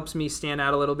kind of helps me stand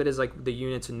out a little bit as, like, the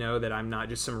unit to know that I'm not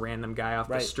just some random guy off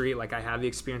Right. the street. Like, I have the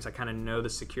experience. I kind of know the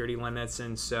security limits,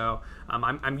 and so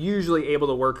I'm usually able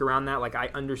to work around that. Like, I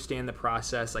understand the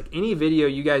process. Like, any video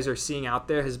you guys are seeing out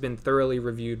there has been thoroughly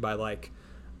reviewed by, like,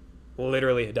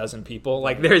 literally a dozen people.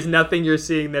 Like, there's nothing you're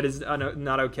seeing that is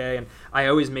not okay, and I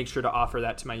always make sure to offer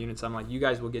that to my units. I'm like, you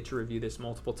guys will get to review this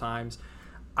multiple times.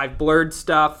 I've blurred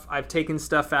stuff, I've taken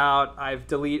stuff out, I've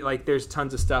deleted, like, there's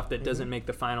tons of stuff that doesn't make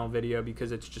the final video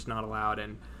because it's just not allowed,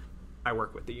 and I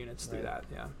work with the units through that.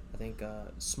 Yeah. I think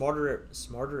smarter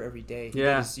every day. He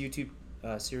Yeah. did this YouTube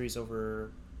series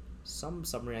over some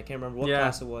submarine. I can't remember what Yeah.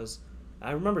 class it was.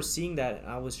 I remember seeing that and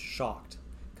I was shocked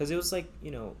because it was like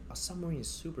a submarine is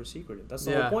super secretive. That's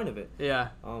the Yeah. whole point of it. Yeah.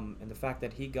 And the fact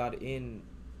that he got in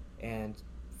and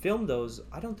filmed those,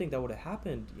 I don't think that would have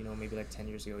happened. Maybe like 10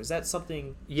 years ago. Is that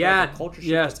something? Yeah, like a culture shift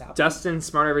yeah. that's happening? Dustin,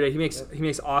 smart every day. He makes Yep. he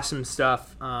makes awesome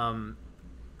stuff.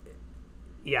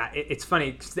 It's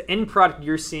funny 'cause the end product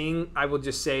you're seeing, I will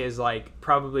just say, is like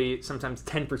probably sometimes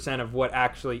 10% of what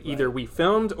actually either Right. we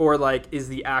filmed or like is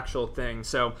the actual thing.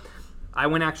 So I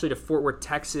went actually to Fort Worth,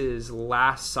 Texas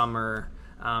last summer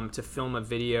to film a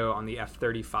video on the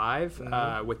F-35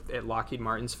 at Lockheed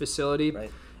Martin's facility.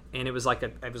 Right. And it was like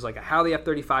a how the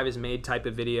F-35 is made type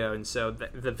of video. And so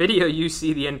the video you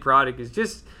see, the end product, is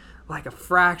just like a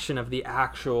fraction of the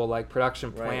actual like production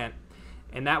Right. plant.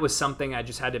 And that was something I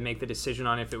just had to make the decision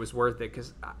on if it was worth it,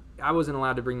 because I wasn't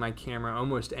allowed to bring my camera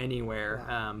almost anywhere.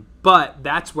 Wow. But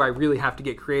that's where I really have to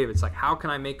get creative. It's like, how can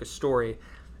I make a story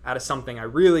out of something I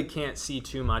really can't see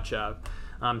too much of?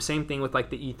 Same thing with like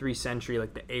the E3 Sentry,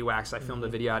 like the AWACS. I filmed a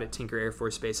video out at Tinker Air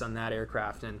Force Base on that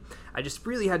aircraft, and I just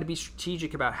really had to be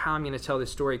strategic about how I'm going to tell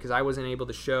this story because I wasn't able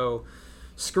to show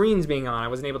screens being on. I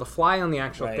wasn't able to fly on the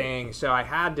actual Right. thing, so I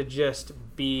had to just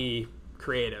be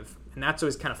creative. And that's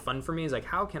always kind of fun for me, is like,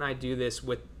 how can I do this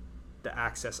with the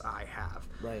access I have?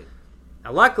 Right.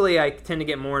 Now, luckily, I tend to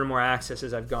get more and more access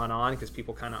as I've gone on because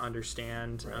people kind of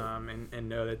understand Right. and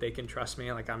know that they can trust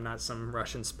me. Like, I'm not some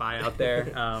Russian spy out there.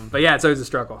 But yeah, it's always a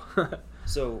struggle.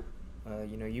 So,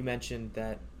 you mentioned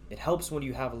that it helps when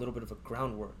you have a little bit of a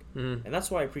groundwork. Mhm. And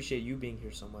that's why I appreciate you being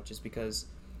here so much, is because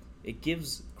it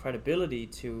gives credibility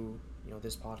to,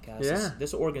 this podcast, Yeah.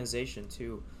 this organization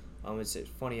too. It's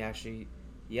funny, actually,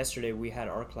 yesterday we had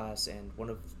our class and one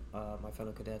of my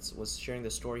fellow cadets was sharing the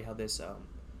story how this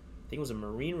think it was a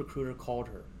Marine recruiter called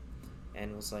her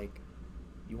and was like,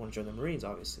 you want to join the Marines,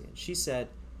 obviously. And she said,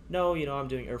 no, I'm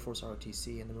doing Air Force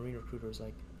ROTC. And the Marine recruiter was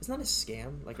like, isn't that a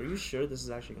scam? Like, are you sure this is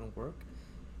actually going to work?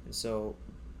 And so,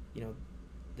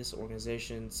 this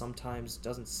organization sometimes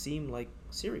doesn't seem like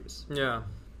serious. Yeah.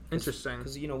 Interesting.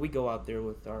 Because, we go out there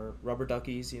with our rubber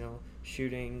duckies,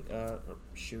 shooting,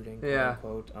 yeah.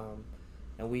 quote unquote.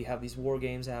 And we have these war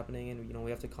games happening, and,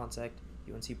 we have to contact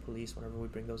UNC police whenever we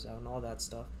bring those out and all that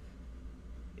stuff.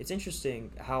 It's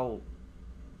interesting how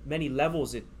many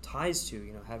levels it ties to,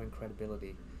 having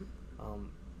credibility.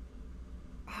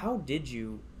 How did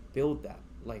you build that?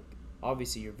 Like,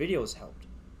 obviously your videos helped,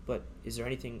 but is there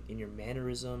anything in your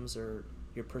mannerisms or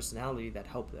your personality that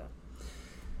helped that?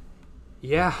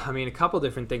 Yeah, I mean, a couple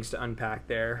different things to unpack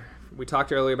there. We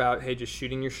talked earlier about, hey, just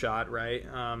shooting your shot, right?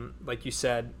 Like you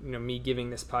said, me giving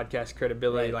this podcast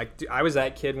credibility. Right. Like, I was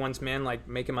that kid once, man, like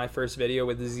making my first video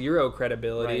with zero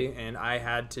credibility, right.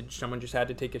 and someone just had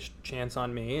to take a chance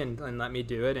on me and let me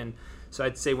do it. And so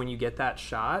I'd say when you get that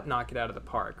shot, knock it out of the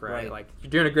park, right? Like, you're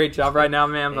doing a great job right now,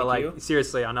 man, but like,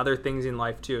 seriously, on other things in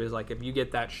life too, is like, if you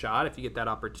get that shot, if you get that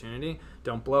opportunity,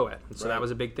 don't blow it. And so that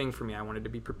was a big thing for me. I wanted to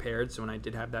be prepared, so when I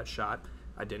did have that shot,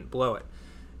 I didn't blow it.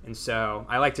 And so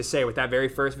I like to say, with that very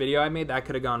first video I made, that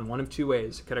could have gone one of two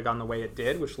ways. It could have gone the way it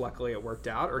did, which luckily it worked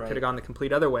out, or it could have gone the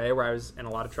complete other way, where I was in a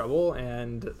lot of trouble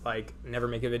and like never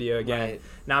make a video again. Right.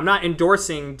 Now, I'm not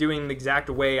endorsing doing the exact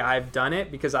way I've done it,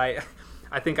 because I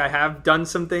think I have done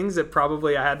some things that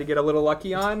probably I had to get a little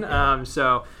lucky on.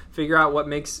 So figure out what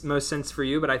makes most sense for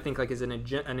you. But I think, like, as in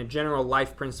a general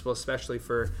life principle, especially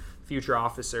for future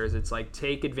officers, it's like,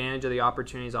 take advantage of the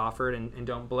opportunities offered and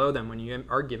don't blow them when you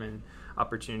are given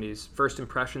opportunities. First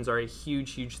impressions are a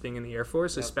huge thing in the Air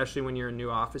Force, especially when you're a new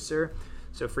officer.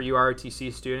 So for you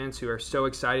ROTC students who are so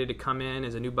excited to come in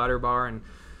as a new butter bar, and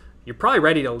you're probably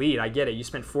ready to lead, I get it. You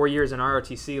spent 4 years in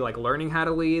ROTC, like, learning how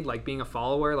to lead, like being a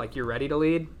follower, like you're ready to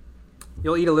lead.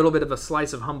 You'll eat a little bit of a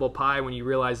slice of humble pie when you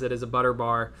realize that as a butter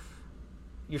bar,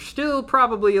 you're still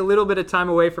probably a little bit of time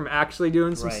away from actually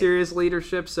doing some serious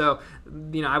leadership. So,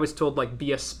 I was told, like,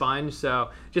 be a sponge. So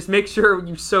just make sure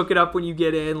you soak it up when you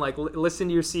get in. Like, listen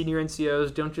to your senior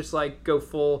NCOs. Don't just, like, go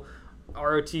full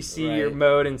ROTC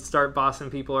mode and start bossing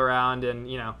people around, and,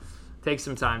 take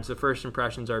some time. So first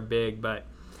impressions are big. But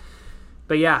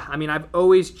yeah, I mean, I've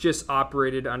always just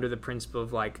operated under the principle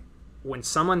of, like, when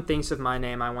someone thinks of my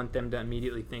name, I want them to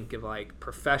immediately think of, like,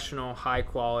 professional, high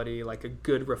quality, like a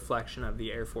good reflection of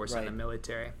the Air Force and the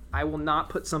military. I will not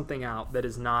put something out that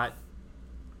is not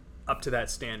up to that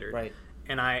standard. Right.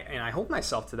 And I hold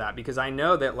myself to that, because I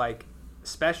know that, like,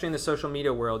 especially in the social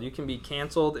media world, you can be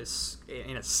canceled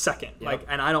in a second. Like,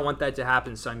 and I don't want that to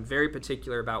happen. So I'm very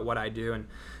particular about what I do, and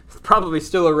it's probably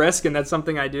still a risk, and that's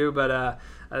something I do, but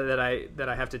that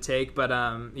I have to take. But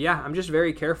I'm just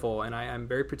very careful, and I'm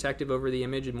very protective over the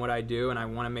image and what I do, and I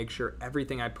want to make sure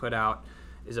everything I put out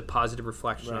is a positive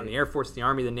reflection on the Air Force, the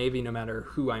Army, the Navy, no matter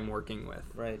who I'm working with.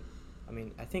 Right. I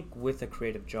mean, I think with a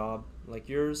creative job like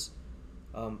yours,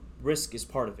 risk is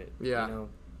part of it. Yeah.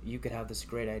 You could have this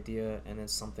great idea, and then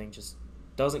something just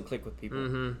doesn't click with people.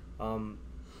 Mm-hmm.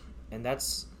 And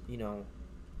that's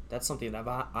something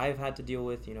that I've had to deal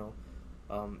with.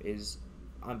 Is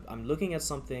I'm looking at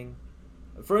something.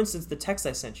 For instance, the text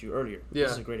I sent you earlier. Yeah.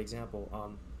 This is a great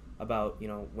example. About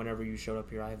whenever you showed up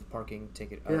here, I have a parking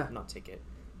ticket. Not ticket.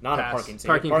 Not pass. A parking ticket.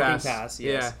 Parking pass. Yes.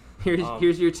 Yeah.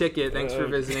 Here's your ticket. Thanks for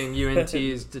visiting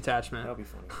UNT's detachment. That'll be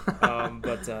funny.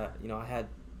 But I had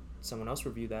someone else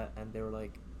review that, and they were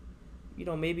like,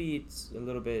 maybe it's a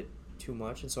little bit too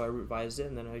much, and so I revised it,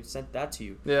 and then I sent that to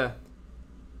you. Yeah.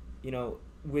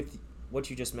 With what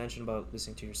you just mentioned about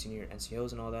listening to your senior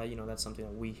NCOs and all that, that's something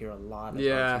that we hear a lot.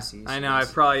 Yeah, ROTCs. I know.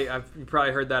 You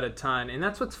probably heard that a ton, and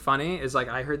that's what's funny is, like,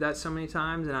 I heard that so many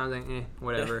times, and I was like,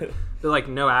 whatever. They're like,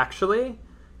 no, actually,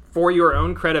 for your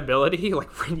own credibility,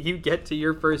 like, when you get to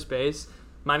your first base,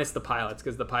 minus the pilots,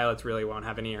 because the pilots really won't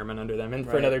have any airmen under them, and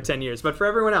for another 10 years. But for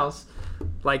everyone else,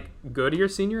 like, go to your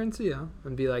senior NCO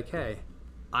and be like, hey,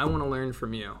 I want to learn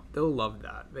from you. They'll love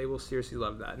that. They will seriously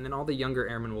love that. And then all the younger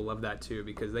airmen will love that too,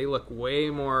 because they look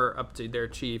way more up to their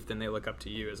chief than they look up to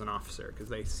you as an officer, because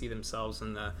they see themselves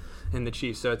in the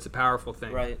chief. So it's a powerful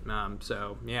thing. Right.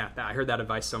 So yeah, I heard that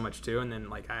advice so much too, and then,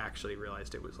 like, I actually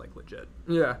realized it was, like, legit.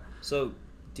 Yeah. So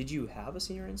did you have a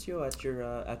senior NCO at your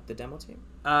at the demo team?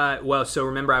 Well, so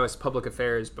remember, I was public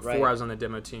affairs before Right. I was on the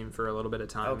demo team for a little bit of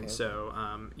time. Okay. So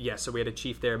so we had a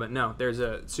chief there, but no, there's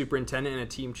a superintendent and a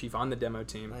team chief on the demo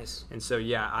team. Nice. And so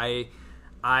yeah,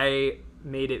 I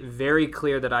made it very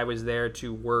clear that I was there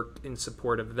to work in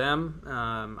support of them.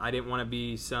 I didn't want to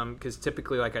be because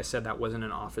typically, like I said, that wasn't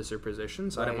an officer position.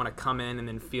 So I didn't want to come in and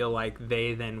then feel like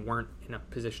they then weren't in a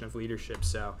position of leadership.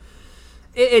 So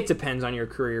it depends on your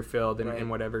career field and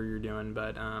whatever you're doing.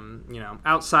 But,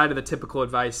 outside of the typical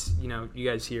advice, you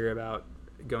guys hear about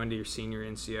going to your senior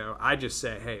NCO, I just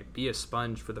say, hey, be a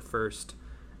sponge for the first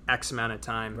X amount of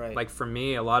time. Right. Like for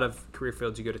me, a lot of career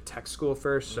fields, you go to tech school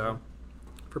first. So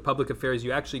for public affairs,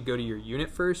 you actually go to your unit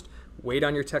first, wait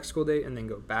on your tech school date, and then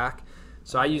go back.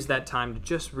 So I use that time to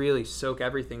just really soak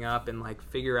everything up and like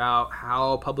figure out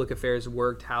how public affairs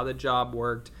worked, how the job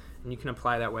worked, and you can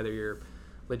apply that whether you're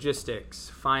logistics,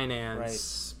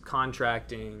 finance,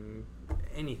 contracting,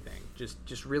 anything.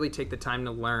 Just really take the time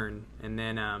to learn, and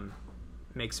then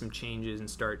make some changes and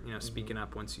start speaking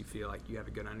up once you feel like you have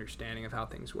a good understanding of how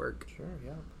things work. Sure,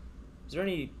 yeah. Is there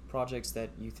any projects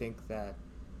that you think that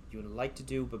you would like to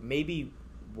do but maybe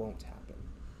won't happen?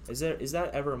 Is that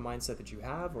ever a mindset that you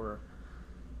have, or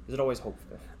is it always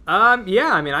hopeful?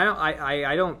 Yeah, I mean,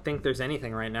 I don't think there's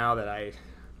anything right now that I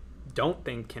don't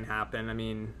think can happen. I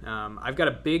mean, I've got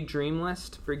a big dream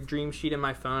sheet in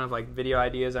my phone of like video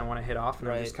ideas I want to hit off,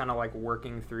 and I'm just kind of like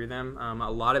working through them.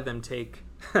 A lot of them take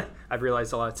I've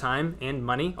realized a lot of time and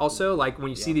money also. Like when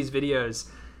you see these videos,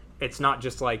 it's not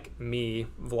just like me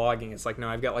vlogging. It's like, no,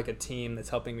 I've got like a team that's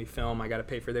helping me film. I got to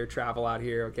pay for their travel out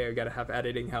here. Okay, I got to have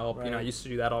editing help. I used to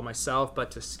do that all myself, but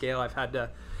to scale, I've had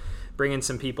to bring in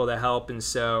some people to help. And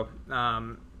so,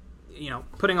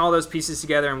 putting all those pieces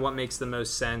together and what makes the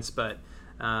most sense. But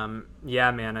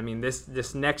yeah, man, I mean,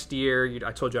 this next year,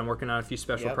 I told you I'm working on a few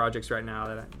special projects right now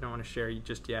that I don't want to share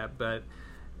just yet, but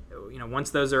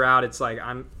once those are out, it's like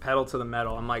I'm pedal to the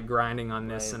metal. I'm like grinding on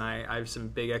this, and I have some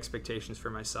big expectations for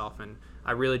myself, and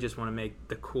I really just want to make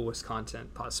the coolest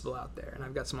content possible out there, and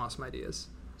I've got some awesome ideas.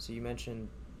 So you mentioned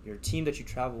your team that you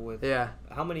travel with. Yeah.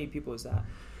 How many people is that?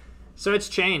 So it's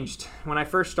changed. When I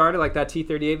first started, like that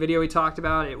T-38 video we talked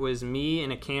about, it was me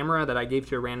and a camera that I gave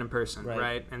to a random person,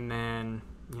 right? And then,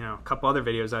 a couple other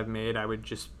videos I've made, I would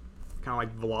just kind of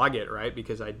like vlog it, right?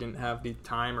 Because I didn't have the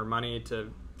time or money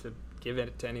to give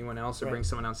it to anyone else or bring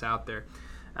someone else out there.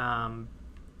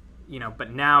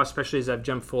 But now, especially as I've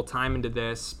jumped full time into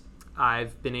this,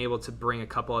 I've been able to bring a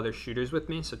couple other shooters with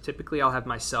me. So typically I'll have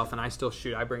myself and I still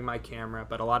shoot. I bring my camera,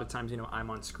 but a lot of times, I'm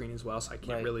on screen as well, so I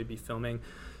can't really be filming.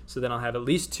 So then I'll have at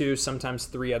least 2, sometimes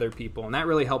 3 other people, and that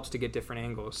really helps to get different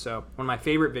angles. So one of my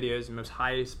favorite videos and most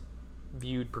highest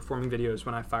viewed performing videos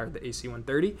when I fired the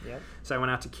AC-130. So I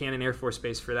went out to Cannon Air Force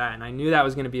Base for that, and I knew that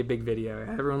was going to be a big video.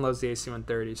 Everyone loves the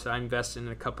AC-130, so I invested in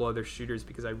a couple other shooters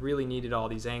because I really needed all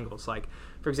these angles. Like,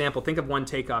 for example, think of one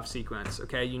takeoff sequence,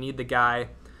 okay? You need the guy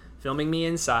filming me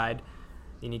inside.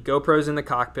 You need GoPros in the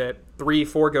cockpit, 3,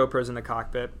 4 GoPros in the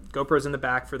cockpit, GoPros in the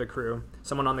back for the crew,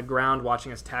 someone on the ground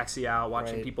watching us taxi out,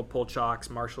 watching people pull chocks,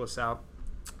 marshal us out,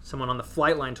 someone on the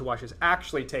flight line to watch us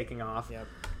actually taking off.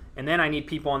 And then I need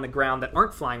people on the ground that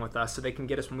aren't flying with us so they can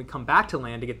get us when we come back to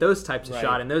land to get those types of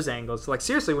shot and those angles. So like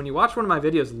seriously, when you watch one of my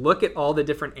videos, look at all the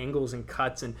different angles and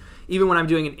cuts. And even when I'm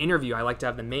doing an interview, I like to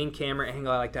have the main camera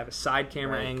angle. I like to have a side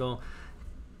camera angle,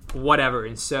 whatever.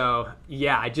 And so,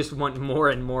 yeah, I just want more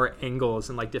and more angles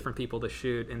and like different people to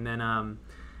shoot. And then I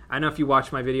don't know if you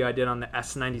watched my video I did on the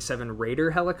S-97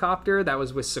 Raider helicopter. That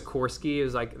was with Sikorsky. It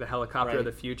was like the helicopter of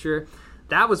the future.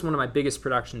 That was one of my biggest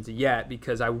productions yet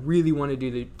because I really wanted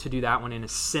to do that one in a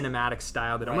cinematic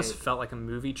style that almost felt like a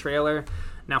movie trailer.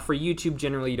 Now, for YouTube,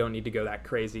 generally, you don't need to go that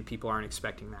crazy. People aren't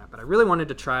expecting that. But I really wanted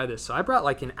to try this. So I brought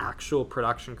like an actual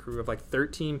production crew of like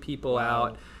 13 people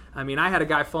out. I mean, I had a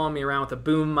guy following me around with a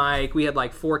boom mic. We had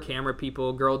like 4 camera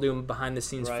people, girl doing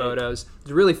behind-the-scenes photos. It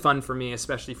was really fun for me,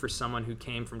 especially for someone who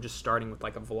came from just starting with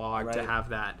like a vlog to have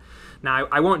that. Now,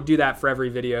 I won't do that for every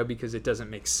video because it doesn't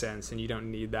make sense and you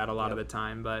don't need that a lot of the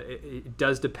time. But it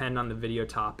does depend on the video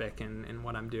topic and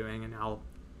what I'm doing. And I'll,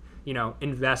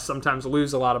 invest, sometimes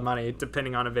lose a lot of money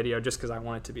depending on a video just because I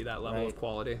want it to be that level of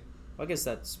quality. Well, I guess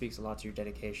that speaks a lot to your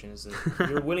dedication is that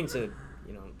you're willing to,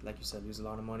 like you said, lose a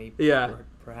lot of money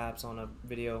perhaps on a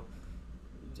video.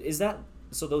 Is that,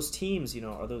 so those teams,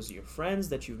 are those your friends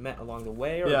that you've met along the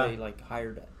way, or are they like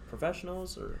hired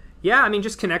professionals? Or yeah, I mean,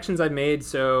 just connections I've made.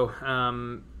 So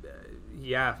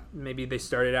maybe they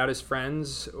started out as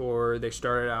friends or they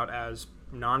started out as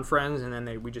non-friends, and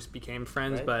then we just became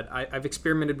friends. Right. But I've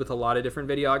experimented with a lot of different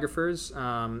videographers,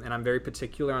 and I'm very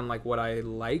particular on like what I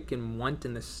like and want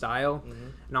in the style.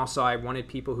 And also I wanted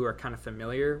people who are kind of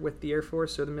familiar with the Air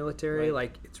Force or the military. Right.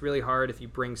 Like it's really hard if you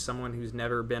bring someone who's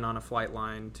never been on a flight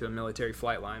line to a military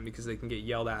flight line, because they can get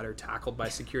yelled at or tackled by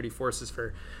security forces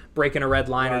for breaking a red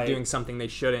line Right. or doing something they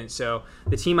shouldn't. So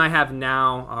the team I have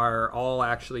now are all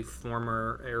actually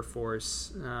former Air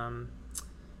Force.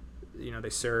 They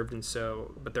served, and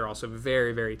so, but they're also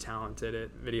very, very talented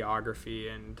at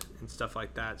videography and stuff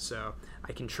like that. So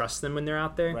I can trust them when they're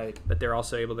out there, Right. but they're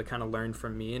also able to kind of learn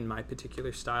from me and my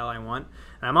particular style I want.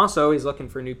 And I'm also always looking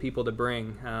for new people to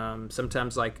bring.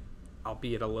 Sometimes like I'll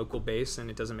be at a local base and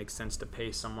it doesn't make sense to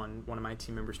pay one of my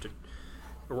team members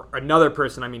or another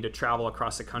person, to travel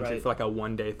across the country Right. for like a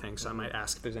 1-day thing. So I might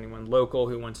ask if there's anyone local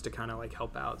who wants to kind of like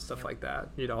help out, stuff like that.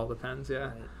 It all depends.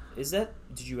 Yeah. Right.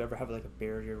 Did you ever have like a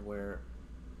barrier where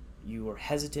you were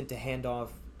hesitant to hand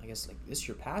off, I guess, like, this is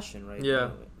your passion, right?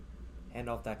 Yeah. Hand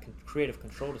off that creative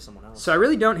control to someone else. So I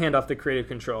really don't hand off the creative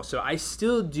control. So I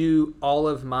still do all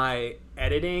of my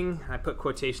editing. I put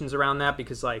quotations around that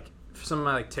because like for some of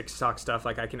my like TikTok stuff,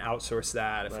 like I can outsource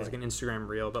that if it's like an Instagram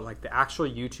reel, but like the actual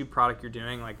YouTube product you're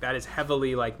doing, like that is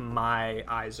heavily like my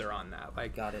eyes are on that.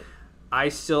 Like, got it. I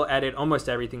still edit almost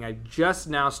everything. I just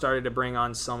now started to bring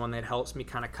on someone that helps me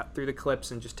kind of cut through the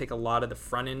clips and just take a lot of the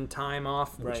front end time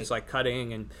off, which Right. is like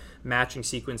cutting and matching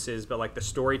sequences, but like the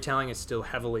storytelling is still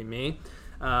heavily me.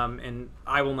 And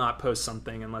I will not post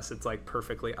something unless it's like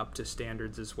perfectly up to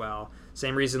standards as well.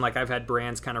 Same reason, like I've had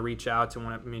brands kind of reach out to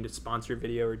want me to sponsor a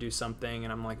video or do something,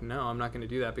 and I'm like, no, I'm not going to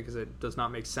do that because it does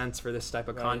not make sense for this type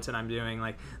of content I'm doing.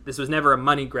 Like this was never a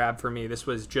money grab for me. This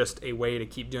was just a way to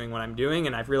keep doing what I'm doing,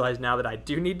 and I've realized now that I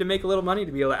do need to make a little money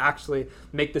to be able to actually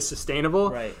make this sustainable.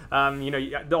 Right.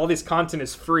 All this content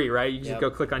is free, right? You just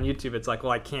go click on YouTube. It's like,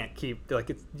 well, I can't keep like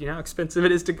it's how expensive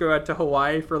it is to go out to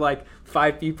Hawaii for like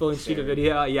 5 people and shoot a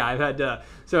video. Yeah, I've had to.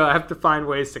 So I have to find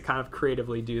ways to kind of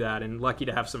creatively do that, and lucky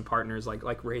to have some partners like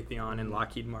Raytheon and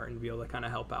Lockheed Martin to be able to kind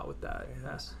of help out with that.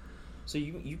 Yes. So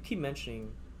you keep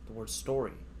mentioning the word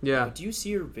story. Yeah. Do you see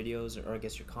your videos, or I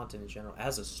guess your content in general,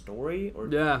 as a story? Or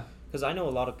Yeah. Because I know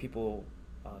a lot of people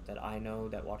that I know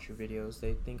that watch your videos,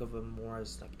 they think of them more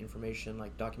as like information,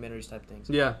 like documentaries type things.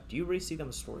 Yeah. Do you really see them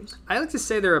as stories? I like to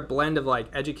say they're a blend of like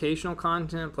educational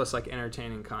content plus like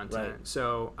entertaining content. Right.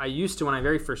 So I used to, when I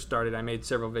very first started, I made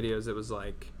several videos that was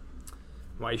like,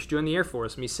 why you should join the Air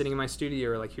Force, me sitting in my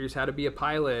studio, or like here's how to be a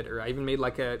pilot, or I even made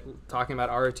like a talking about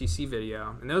ROTC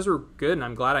video, and those were good, and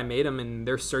I'm glad I made them, and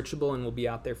they're searchable and will be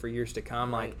out there for years to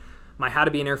come. Right. Like my how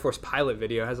to be an Air Force pilot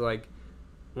video has like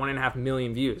 1.5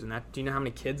 million views, and that, do you know how many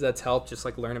kids that's helped just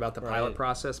like learn about the pilot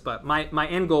process? But my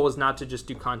end goal was not to just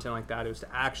do content like that. It was to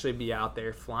actually be out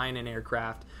there flying an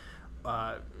aircraft,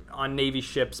 on Navy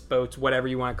ships, boats, whatever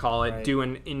you want to call it,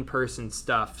 doing in-person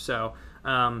stuff. So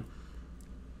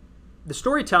the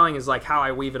storytelling is like how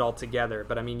I weave it all together.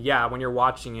 But I mean, yeah, when you're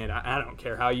watching it, I don't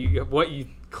care what you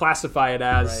classify it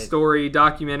as, story,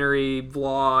 documentary,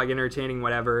 vlog, entertaining,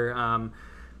 whatever.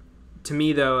 To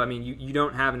me, though, I mean, you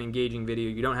don't have an engaging video.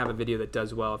 You don't have a video that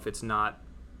does well if it's not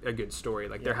a good story.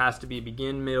 Like there has to be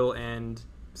begin, middle, end,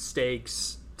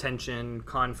 stakes, tension,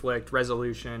 conflict,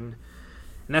 resolution.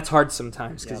 And that's hard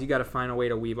sometimes because you got to find a way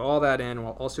to weave all that in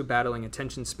while also battling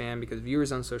attention span, because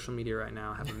viewers on social media right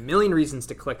now have a million reasons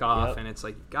to click off, and it's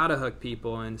like you got to hook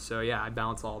people. And so, yeah, I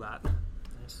balance all that.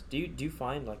 Nice. Do you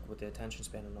find, like, with the attention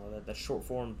span and all that, that short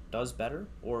form does better?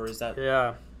 Or is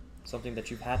that something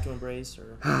that you've had to embrace?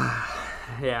 Or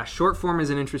Yeah, short form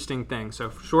is an interesting thing. So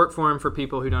short form, for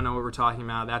people who don't know what we're talking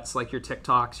about, that's like your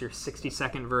TikToks, your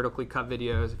 60-second vertically cut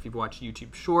videos. If you've watched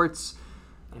YouTube Shorts,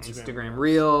 Instagram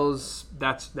Reels,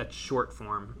 that's short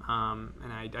form.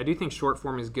 And I do think short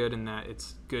form is good in that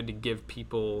it's good to give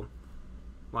people,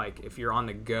 like, if you're on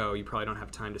the go, you probably don't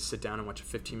have time to sit down and watch a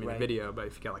 15-minute video, but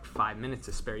if you got like 5 minutes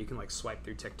to spare, you can like swipe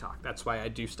through TikTok. That's why I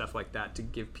do stuff like that, to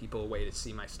give people a way to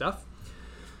see my stuff.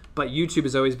 But YouTube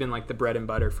has always been like the bread and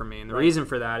butter for me. And the reason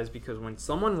for that is because when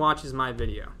someone watches my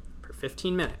video for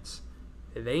 15 minutes,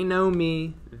 they know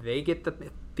me, they get the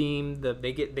theme,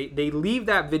 they leave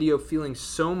that video feeling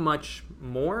so much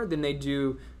more than they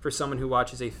do for someone who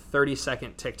watches a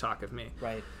 30-second TikTok of me.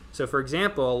 Right. So, for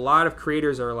example, a lot of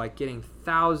creators are like getting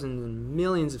thousands and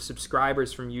millions of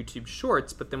subscribers from YouTube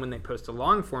Shorts, but then when they post a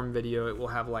long-form video, it will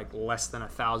have like less than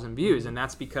 1,000 views. And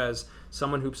that's because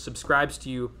someone who subscribes to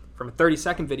you from a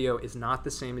 30-second video is not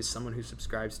the same as someone who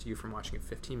subscribes to you from watching a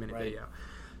 15-minute video.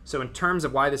 So in terms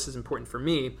of why this is important for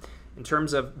me, in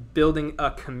terms of building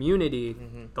a community,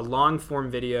 the long-form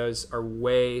videos are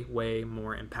way, way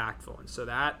more impactful. And so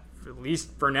that, at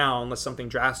least for now, unless something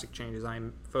drastic changes,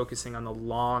 I'm focusing on the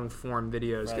long form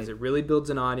videos because it really builds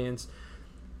an audience.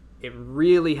 It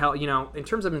really helps, in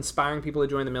terms of inspiring people to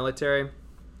join the military.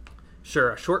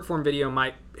 Sure, a short form video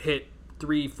might hit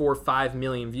 3, 4, 5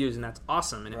 million views, and that's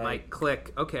awesome. And it might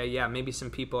click. Okay, yeah, maybe some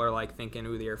people are like thinking,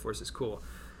 "Ooh, the Air Force is cool."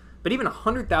 But even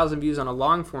 100,000 views on a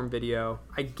long form video,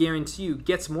 I guarantee you,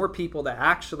 gets more people to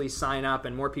actually sign up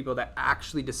and more people that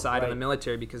actually decide on the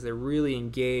military because they're really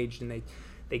engaged and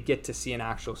they get to see an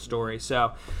actual story.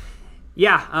 So,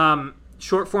 yeah,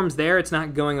 short form's there. It's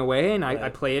not going away, and I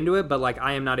play into it. But like,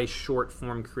 I am not a short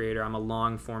form creator. I'm a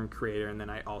long form creator, and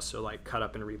then I also like cut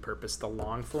up and repurpose the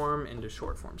long form into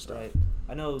short form stuff. Right.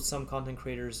 I know some content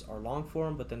creators are long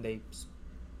form, but then they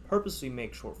purposely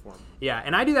make short form. Yeah,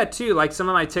 and I do that too. Like some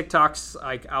of my TikToks,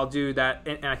 like I'll do that,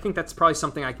 and I think that's probably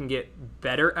something I can get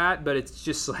better at. But it's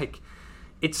just like,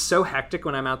 it's so hectic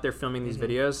when I'm out there filming these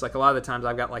videos. Like a lot of the times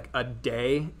I've got like a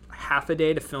day, half a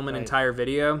day to film an entire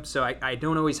video. So I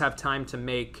don't always have time to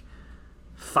make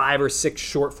 5 or 6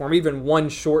 short form, even one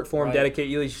short form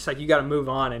dedicated. It's just like you got to move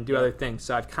on and do other things.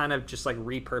 So I've kind of just like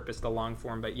repurposed the long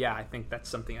form. But yeah, I think that's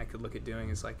something I could look at doing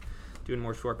is like doing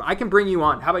more short form. I can bring you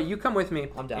on. How about you come with me?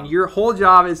 I'm down. And your whole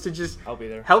job is to just I'll be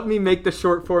there. Help me make the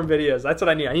short form videos. That's what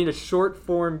I need. I need a short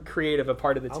form creative, a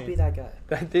part of the team. I'll be that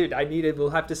guy. Dude, I need it.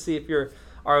 We'll have to see if your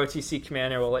ROTC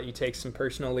commander will let you take some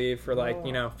personal leave for like,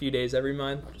 a few days every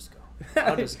month. I'll just go.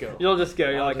 I'll just go. You'll just go.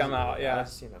 You're like, I'm out. Yeah.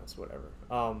 it's whatever.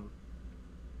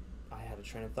 I had a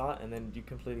train of thought, and then you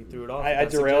completely threw it off. I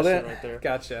derailed it. Right there.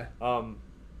 Gotcha.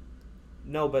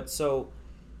 No, but so,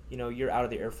 you're out of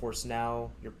the Air Force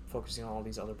now. You're focusing on all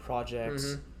these other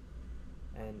projects.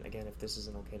 And again, if this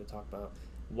isn't okay to talk about,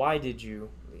 why did you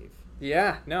leave?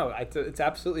 Yeah, no, it's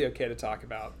absolutely okay to talk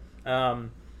about.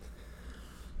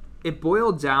 It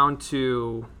boiled down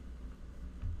to,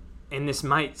 and this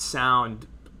might sound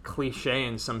cliche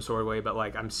in some sort of way, but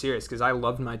like I'm serious because I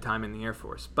loved my time in the Air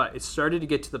Force. But it started to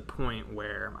get to the point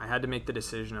where I had to make the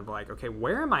decision of like, okay,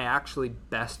 where am I actually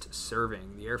best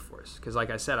serving the Air Force? Because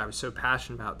like I said, I was so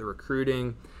passionate about the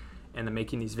recruiting and the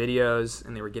making these videos,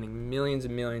 and they were getting millions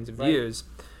and millions of views.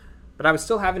 But I was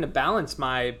still having to balance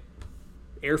my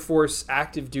Air Force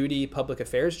active duty public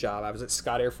affairs job. I was at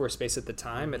Scott Air Force Base at the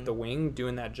time at the wing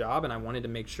doing that job, and I wanted to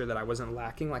make sure that I wasn't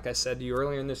lacking. Like I said to you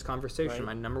earlier in this conversation,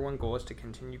 my number one goal is to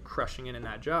continue crushing it in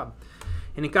that job.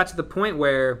 And it got to the point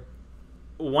where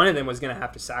one of them was going to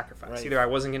have to sacrifice. Either I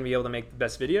wasn't going to be able to make the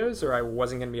best videos or I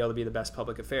wasn't going to be able to be the best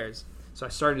public affairs. So I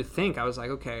started to think, I was like,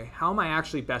 okay, how am I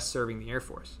actually best serving the Air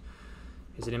Force?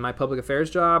 Is it in my public affairs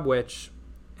job, which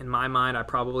in my mind I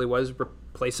probably was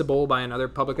replaceable by another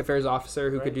public affairs officer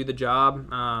who could do the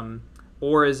job,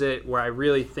 or is it where I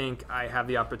really think I have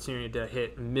the opportunity to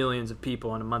hit millions of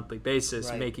people on a monthly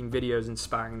basis making videos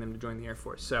inspiring them to join the Air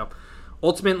Force? So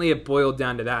ultimately it boiled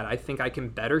down to that. I think I can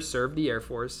better serve the Air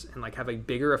Force and like have a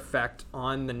bigger effect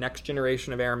on the next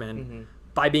generation of airmen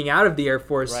by being out of the Air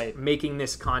Force, making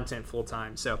this content full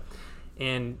time.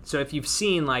 And so if you've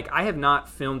seen, like, I have not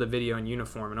filmed a video in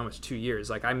uniform in almost 2 years.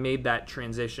 Like, I made that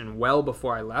transition well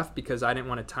before I left because I didn't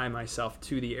want to tie myself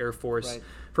to the Air Force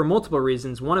for multiple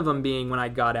reasons. One of them being when I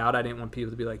got out, I didn't want people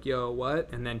to be like, yo,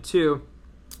 what? And then 2,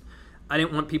 I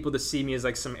didn't want people to see me as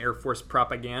like some Air Force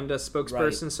propaganda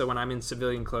spokesperson. So when I'm in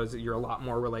civilian clothes, you're a lot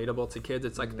more relatable to kids.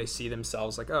 It's like they see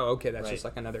themselves like, oh, okay, that's just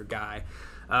like another guy.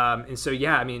 And so,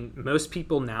 yeah, I mean, most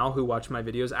people now who watch my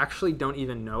videos actually don't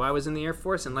even know I was in the Air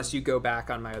Force unless you go back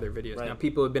on my other videos. Now,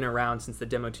 people who have been around since the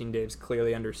demo team days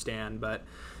clearly understand. But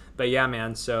yeah,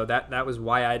 man, so that was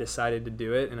why I decided to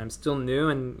do it. And I'm still new.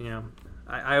 And,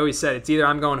 I always said it's either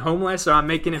I'm going homeless or I'm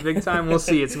making it big time. We'll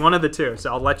see. It's one of the two.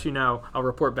 So I'll let you know. I'll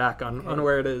report back on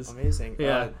where it is. Amazing.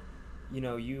 Yeah.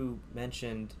 You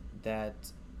mentioned that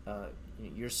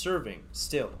you're serving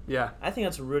still. Yeah. I think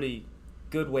that's a really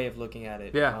good way of looking at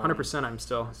it. Yeah, 100% I'm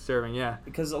still serving, yeah.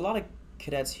 Because a lot of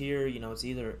cadets here, it's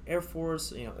either Air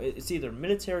Force, it's either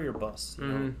military or bus.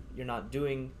 You're not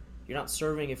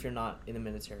serving if you're not in the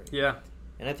military. Yeah.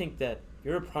 And I think that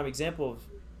you're a prime example of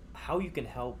how you can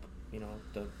help,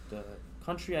 the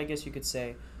country, I guess you could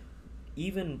say,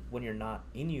 even when you're not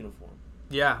in uniform.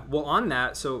 Yeah, well, on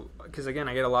that, so, because again,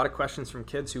 I get a lot of questions from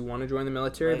kids who want to join the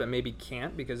military but maybe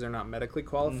can't because they're not medically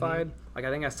qualified. Like, I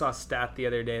think I saw a stat the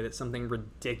other day that something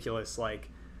ridiculous, like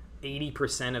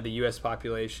 80% of the U.S.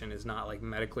 population is not, like,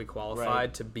 medically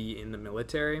qualified to be in the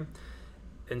military.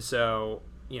 And so,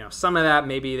 some of that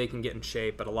maybe they can get in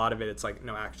shape, but a lot of it, it's like,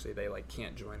 no, actually, they, like,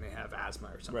 can't join. They have asthma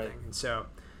or something. And so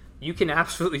you can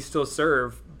absolutely still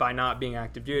serve by not being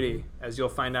active duty. As you'll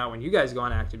find out when you guys go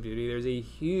on active duty, there's a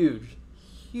huge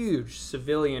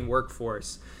civilian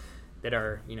workforce that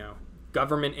are,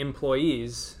 government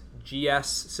employees GS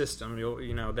system,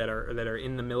 that are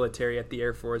in the military at the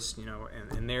Air Force,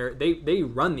 and they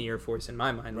run the Air Force in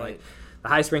my mind. Right. Like the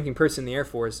highest ranking person in the Air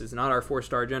Force is not our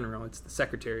 4-star general; it's the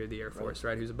Secretary of the Air Force,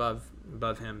 right? Who's above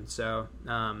him. So.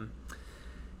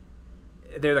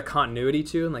 They're the continuity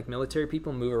too, and like military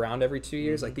people move around every 2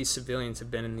 years. Like these civilians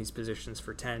have been in these positions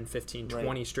for 10, 15,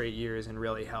 20 straight years and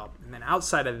really help. And then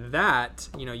outside of that,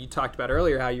 you talked about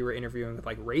earlier how you were interviewing with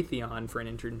like Raytheon for an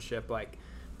internship. Like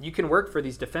you can work for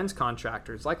these defense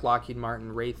contractors like Lockheed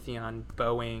Martin, Raytheon,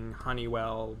 Boeing,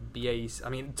 Honeywell, BAE. I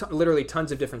mean, literally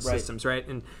tons of different systems, right?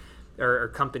 And or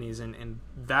companies, and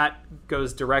that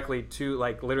goes directly to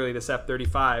like literally this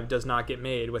F-35 does not get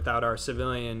made without our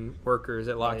civilian workers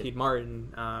at Lockheed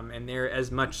Martin, and they're as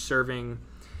much serving,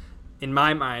 in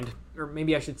my mind, or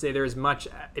maybe I should say they're as much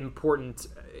important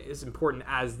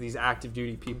as these active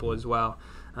duty people as well.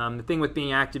 The thing with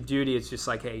being active duty, it's just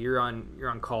like, hey, you're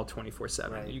on call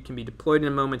 24/7. Right. You can be deployed in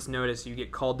a moment's notice. You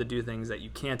get called to do things that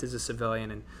you can't as a civilian,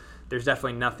 and there's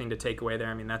definitely nothing to take away there.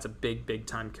 I mean, that's a big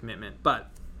time commitment, but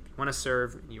want to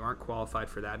serve, you aren't qualified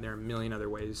for that. There are a million other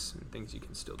ways and things you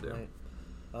can still do.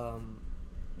 Right.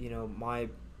 My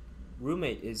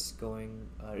roommate is doing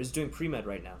pre-med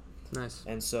right now. Nice.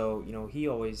 And so, he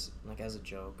always, like, as a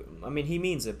joke, I mean, he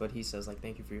means it, but he says, like,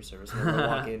 thank you for your service. We'll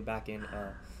walk back in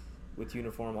with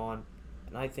uniform on.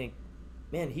 And I think,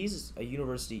 man, he's a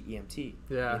university EMT.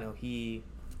 Yeah. He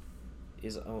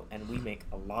is, and we make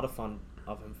a lot of fun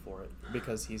of him for it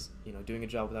because he's doing a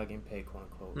job without getting paid, quote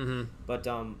unquote. But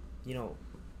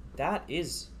that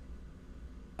is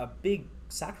a big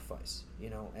sacrifice,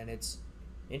 and it's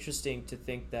interesting to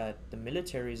think that the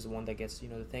military is the one that gets the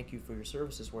thank you for your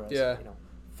services, whereas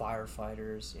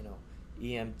firefighters,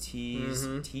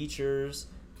 EMTs, teachers,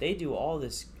 they do all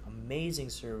this amazing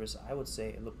service. I would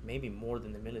say maybe more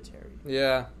than the military.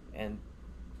 Yeah. And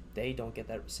they don't get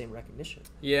that same recognition.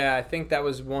 Yeah, I think that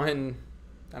was one,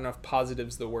 I don't know if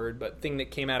positive's the word, but thing that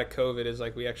came out of COVID is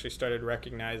like we actually started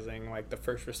recognizing like the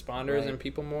first responders and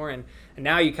people more, and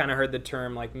now you kind of heard the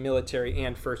term like military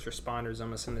and first responders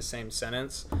almost in the same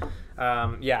sentence.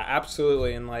 Yeah,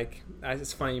 absolutely. And like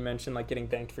it's funny you mentioned like getting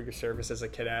thanked for your service as a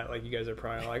cadet. Like you guys are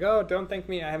probably like, oh, don't thank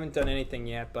me, I haven't done anything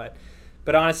yet, but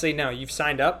honestly, no, you've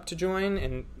signed up to join,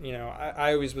 and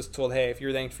I always was told, hey, if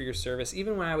you're thanked for your service,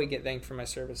 even when I would get thanked for my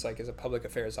service, like as a public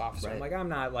affairs officer, I'm like, I'm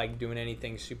not like doing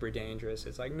anything super dangerous.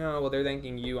 It's like, no, well, they're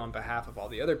thanking you on behalf of all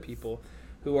the other people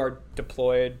who are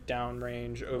deployed,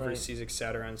 downrange, overseas,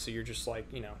 etc. And so you're just like,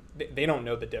 they don't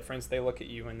know the difference. They look at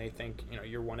you and they think,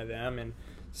 you're one of them, and in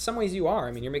some ways you are.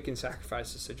 I mean, you're making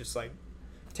sacrifices to just like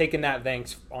taking that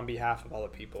thanks on behalf of all the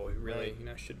people who really,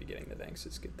 should be getting the thanks.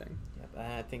 It's a good thing. Yeah,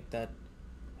 and I think that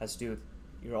has to do with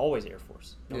you're always Air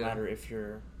Force, no matter if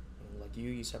you're like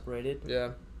you separated.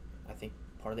 Yeah, I think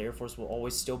part of the Air Force will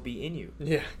always still be in you.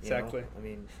 Yeah, exactly. I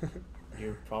mean,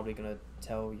 you're probably gonna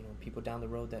tell people down the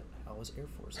road that I was Air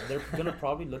Force, and they're gonna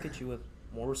probably look at you with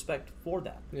more respect for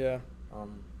that. Yeah.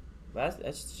 But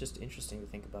that's just interesting to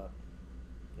think about.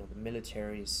 The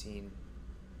military is seen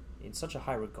in such a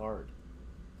high regard,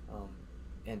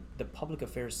 and the public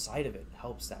affairs side of it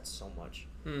helps that so much.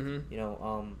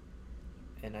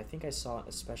 And I think I saw it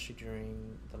especially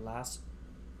during the last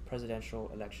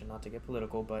presidential election, not to get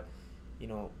political, but,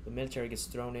 the military gets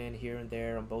thrown in here and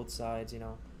there on both sides,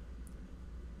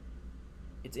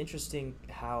 It's interesting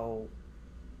how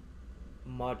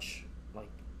much, like,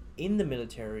 in the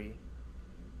military,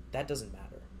 that doesn't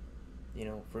matter.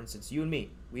 For instance, you and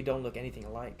me, we don't look anything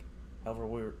alike. However,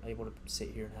 we're able to sit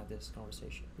here and have this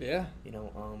conversation. Yeah.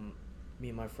 Me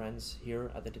and my friends here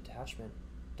at the detachment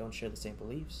don't share the same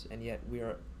beliefs, and yet we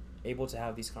are able to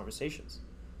have these conversations.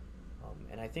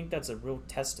 And I think that's a real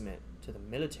testament to the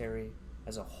military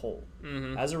as a whole,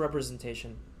 as a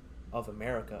representation of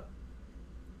America,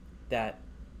 that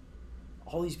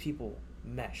all these people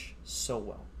mesh so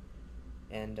well.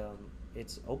 And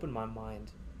it's opened my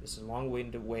mind. This is a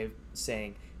long-winded way of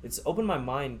saying it's opened my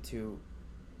mind to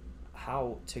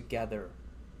how together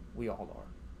we all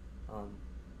are.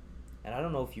 And I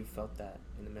don't know if you felt that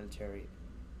in the military.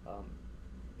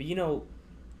 But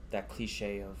that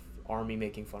cliche of Army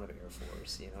making fun of Air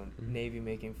Force, Navy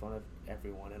making fun of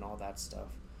everyone and all that stuff.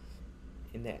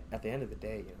 At the end of the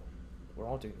day, we're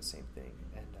all doing the same thing.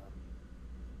 And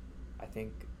I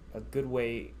think a good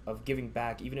way of giving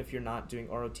back, even if you're not doing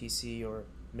ROTC or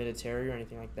military or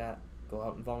anything like that, go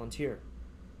out and volunteer,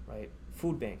 right?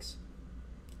 Food banks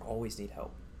always need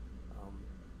help.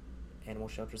 Animal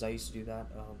shelters, I used to do that.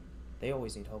 They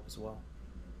always need help as well.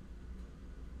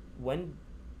 When,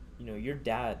 your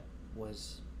dad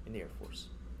was in the Air Force,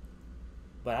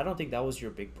 but I don't think that was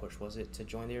your big push, was it, to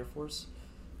join the Air Force?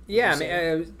 Yeah, I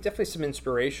mean, definitely some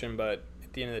inspiration, but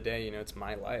at the end of the day, it's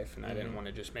my life, and I didn't want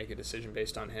to just make a decision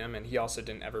based on him, and he also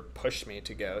didn't ever push me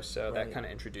to go, so that kind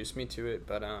of introduced me to it.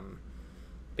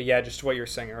 But yeah, just what you were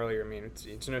saying earlier, I mean,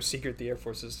 it's no secret the Air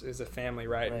Force is a family,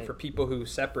 right? And for people who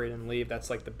separate and leave, that's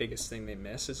like the biggest thing they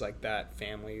miss is like that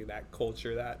family, that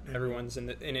culture, that everyone's in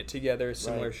it together,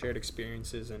 similar shared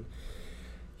experiences, and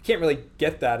you can't really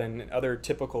get that in other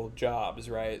typical jobs,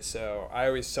 right? So I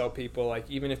always tell people, like,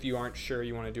 even if you aren't sure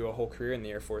you want to do a whole career in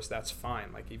the Air Force, that's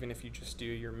fine. Like, even if you just do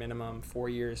your minimum 4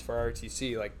 years for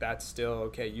ROTC, like, that's still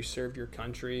okay. You served your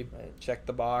country, check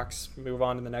the box, move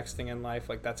on to the next thing in life.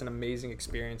 Like, that's an amazing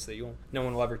experience that no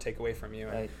one will ever take away from you.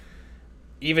 And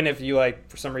even if you, like,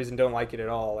 for some reason don't like it at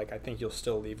all, like, I think you'll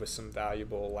still leave with some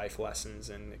valuable life lessons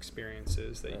and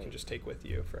experiences that you can just take with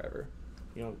you forever.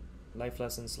 Life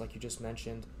lessons, like you just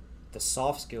mentioned, the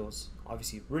soft skills,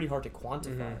 obviously really hard to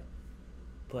quantify,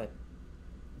 but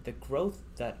the growth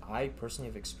that I personally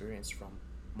have experienced from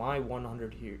my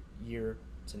 100 year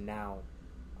to now,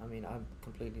 I mean, I'm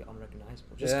completely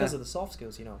unrecognizable just because of the soft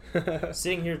skills,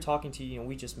 Sitting here talking to you,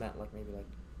 we just met maybe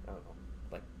I don't know,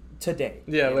 like today.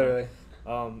 Yeah, literally.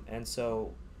 And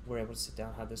so we're able to sit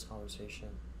down, have this conversation.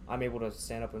 I'm able to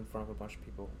stand up in front of a bunch of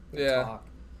people and talk,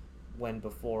 when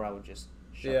before I would just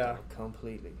shut down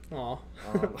completely. Aw.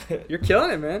 You're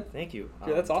killing it, man. Thank you.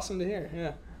 Yeah, that's awesome to hear.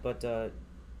 Yeah. But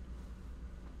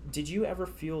did you ever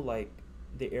feel like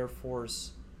the Air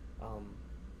Force,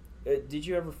 did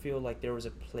you ever feel like there was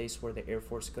a place where the Air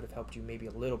Force could have helped you maybe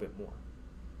a little bit more?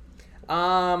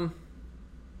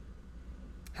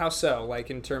 How so?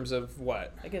 Like, in terms of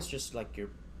what? I guess just like your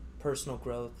personal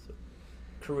growth,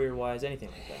 career-wise, anything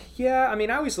like that. Yeah, I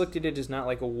mean, I always looked at it as not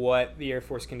like what the Air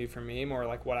Force can do for me, more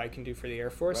like what I can do for the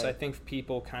Air Force. I think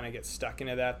people kind of get stuck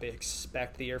into that. They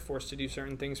expect the Air Force to do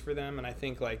certain things for them, and I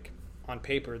think, like, on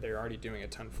paper, they're already doing a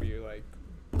ton for you. Like,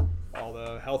 all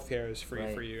the healthcare is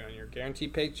free for you, and your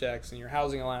guaranteed paychecks, and your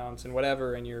housing allowance, and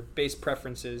whatever, and your base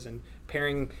preferences, and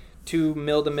pairing two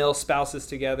mill-to-mill spouses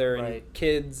together, and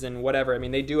kids, and whatever. I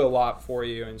mean, they do a lot for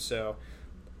you, and so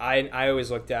I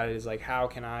always looked at it as, like, how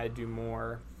can I do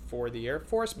more for the Air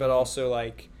Force, but also,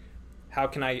 like, how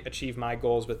can I achieve my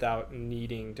goals without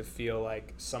needing to feel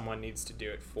like someone needs to do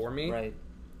it for me? Right.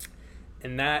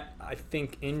 And that, I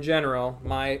think, in general,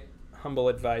 my humble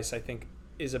advice, I think,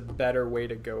 is a better way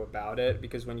to go about it,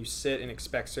 because when you sit and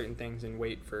expect certain things and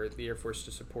wait for the Air Force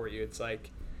to support you, it's like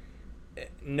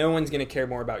no one's going to care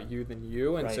more about you than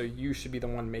you, and so you should be the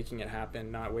one making it happen,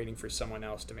 not waiting for someone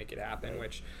else to make it happen,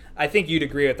 which I think you'd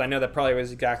agree with. I know that probably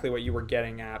was exactly what you were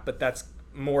getting at, but that's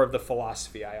more of the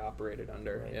philosophy I operated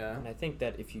under. Yeah. And I think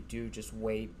that if you do just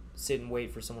sit and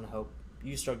wait for someone to help,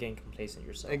 you start getting complacent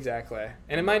yourself. Exactly.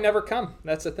 And it might never come.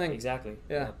 That's the thing. Exactly.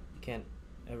 Yeah. You can't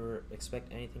ever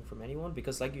expect anything from anyone,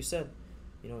 because like you said,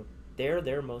 they're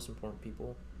their most important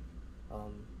people.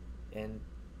 And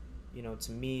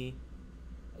to me,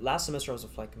 last semester I was a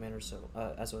flight commander, so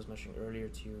as I was mentioning earlier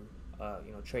to you,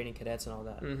 training cadets and all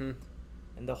that. And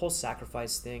the whole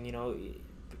sacrifice thing,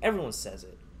 everyone says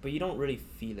it, but you don't really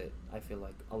feel it, I feel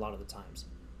like, a lot of the times.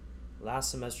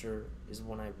 Last semester is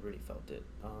when I really felt it,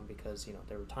 because,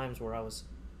 there were times where I was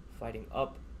fighting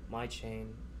up my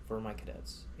chain for my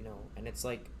cadets, and it's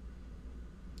like,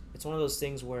 it's one of those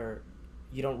things where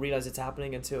you don't realize it's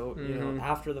happening until,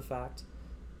 after the fact,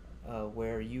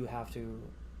 where you have to,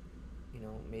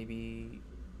 maybe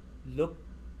look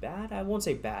bad. I won't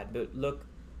say bad, but look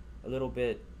a little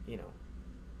bit,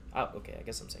 okay, I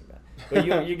guess I'm saying bad. But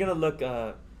you're going to look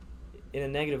in a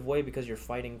negative way because you're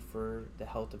fighting for the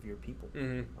health of your people.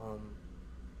 And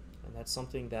that's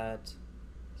something that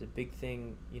is a big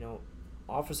thing,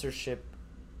 officership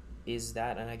is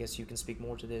that, and I guess you can speak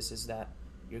more to this, is that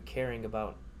you're caring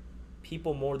about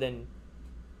people more than,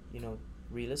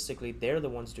 realistically, they're the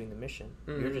ones doing the mission.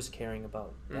 You're just caring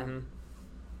about them.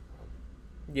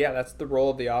 Yeah, that's the role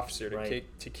of the officer, to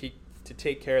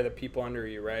take care of the people under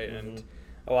you, right? And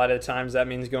a lot of the times that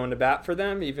means going to bat for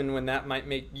them, even when that might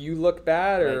make you look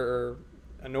bad or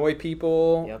annoy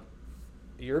people,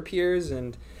 your peers,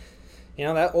 and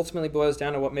that ultimately boils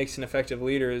down to what makes an effective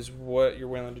leader is what you're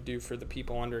willing to do for the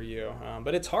people under you.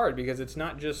 But it's hard because it's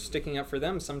not just sticking up for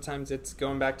them. Sometimes it's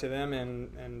going back to them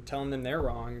and telling them they're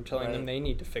wrong and telling them they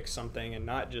need to fix something, and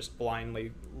not just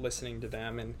blindly listening to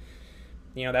them. And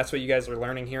that's what you guys are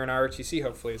learning here in ROTC,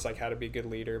 hopefully, is like how to be a good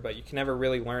leader, but you can never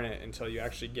really learn it until you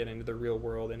actually get into the real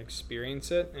world and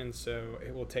experience it. And so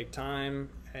it will take time,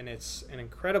 and it's an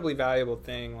incredibly valuable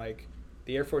thing. Like,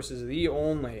 the Air Force is the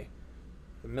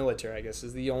military, I guess,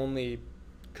 is the only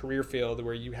career field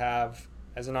where you have,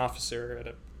 as an officer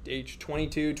at age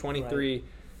 22, 23,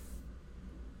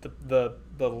 the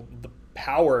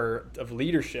power of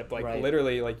leadership. Like Right.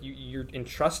 literally, like you're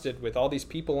entrusted with all these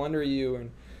people under you,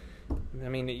 and I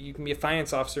mean, you can be a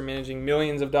finance officer managing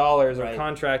millions of dollars, or Right.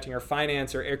 contracting, or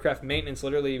finance, or aircraft maintenance,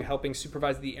 literally helping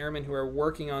supervise the airmen who are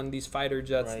working on these fighter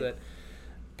jets Right. that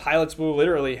pilots will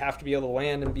literally have to be able to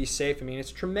land and be safe. I mean,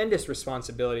 it's tremendous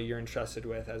responsibility you're entrusted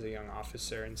with as a young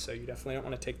officer, and so you definitely don't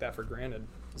want to take that for granted.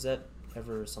 Is that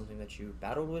ever something that you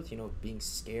battled with? Being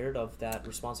scared of that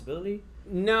responsibility?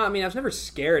 No, I mean, I was never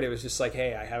scared. It was just like,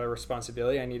 hey, I have a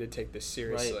responsibility. I need to take this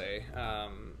seriously.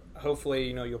 Hopefully,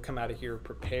 you'll come out of here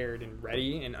prepared and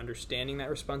ready and understanding that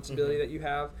responsibility that you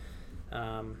have.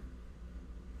 But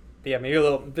yeah, maybe a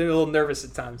little nervous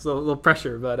at times, a little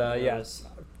pressure, but Nervous.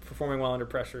 performing well under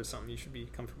pressure is something you should be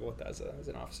comfortable with as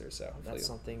an officer. So hopefully That's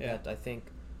something yeah. that I think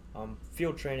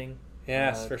field training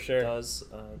Yes, for sure. does.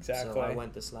 Exactly. So I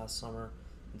went this last summer.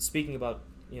 And speaking about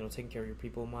taking care of your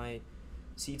people, my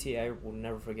CTA, I will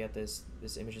never forget this.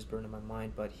 This image is burned in my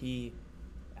mind. But he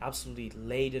absolutely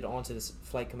laid it onto this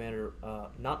flight commander,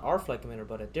 not our flight commander,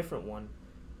 but a different one,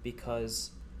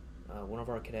 because one of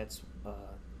our cadets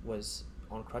was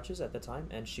on crutches at the time,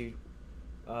 and she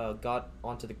got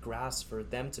onto the grass for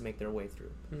them to make their way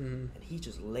through, and he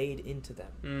just laid into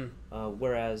them.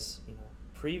 Whereas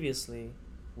previously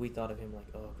we thought of him like,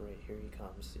 oh great, here he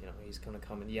comes, he's gonna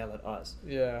come and yell at us.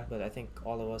 Yeah. But I think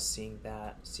all of us seeing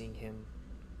him,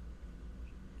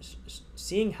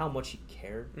 seeing how much he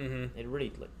cared, it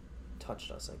really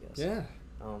touched us, I guess. Yeah.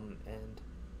 And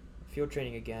field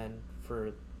training again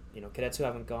for cadets who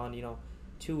haven't gone.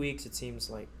 2 weeks, it seems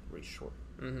like really short.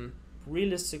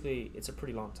 Realistically, it's a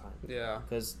pretty long time. Yeah.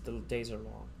 Because the days are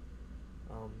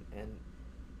long, and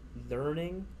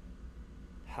learning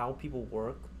how people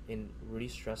work in really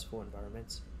stressful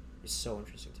environments is so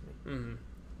interesting to me.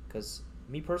 Because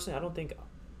me personally, I don't think,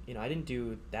 I didn't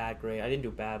do that great. I didn't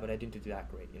do bad, but I didn't do that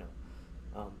great.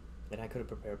 And I could have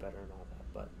prepared better and all that.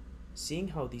 But seeing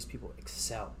how these people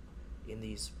excel in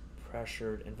these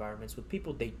pressured environments with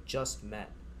people they just met,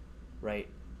 right?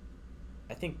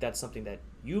 I think that's something that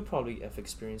you probably have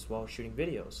experienced while shooting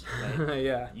videos, right?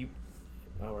 Yeah.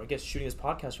 Or I guess shooting this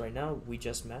podcast right now, we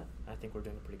just met. I think we're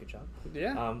doing a pretty good job.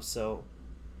 Yeah. So,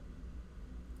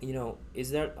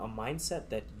 is there a mindset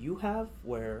that you have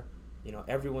where,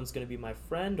 everyone's going to be my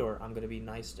friend, or I'm going to be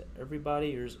nice to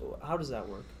everybody, or how does that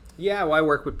work? Yeah, well, I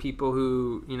work with people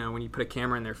who, when you put a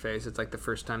camera in their face, it's like the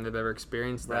first time they've ever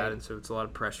experienced that, Right. and so it's a lot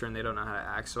of pressure, and they don't know how to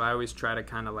act. So I always try to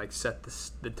kind of like set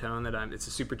the tone that it's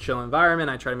a super chill environment.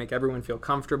 I try to make everyone feel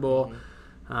comfortable.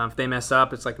 If they mess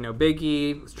up, it's like no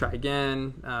biggie. Let's try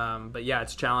again. But yeah,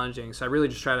 it's challenging. So I really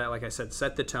just try to, like I said,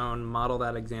 set the tone, model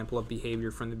that example of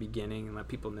behavior from the beginning, and let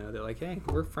people know they're like, hey,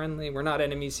 we're friendly. We're not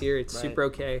enemies here. It's Right. super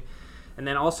okay. And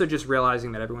then also just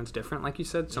realizing that everyone's different, like you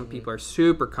said. Some people are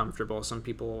super comfortable. Some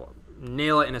people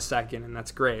nail it in a second, and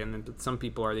that's great. And then some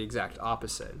people are the exact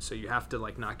opposite. So you have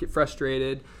to not get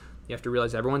frustrated. You have to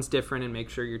realize everyone's different and make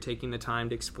sure you're taking the time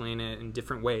to explain it in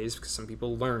different ways, because some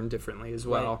people learn differently as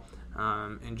well.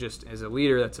 And just as a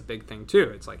leader, that's a big thing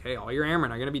too. It's like, hey, all your airmen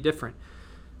are going to be different.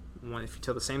 If you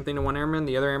tell the same thing to one airman,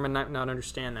 the other airman might not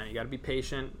understand that. You got to be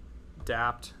patient,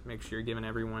 adapt, make sure you're giving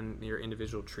everyone your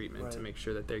individual treatment to make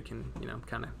sure that they can,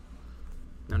 kind of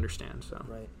understand. So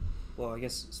Right. Well, I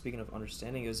guess speaking of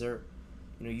understanding, is there,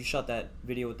 you shot that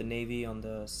video with the Navy on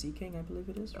the Sea King, I believe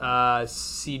it is? Right?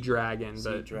 Sea Dragon, Sea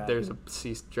but Dragon. there's a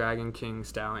Sea Dragon, King,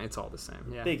 Stallion. It's all the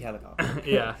same. Yeah. Big helicopter.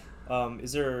 Yeah.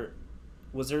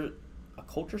 Was there a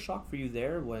culture shock for you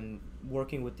there when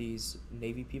working with these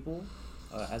Navy people,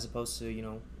 as opposed to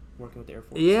working with the Air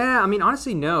Force? Yeah, I mean,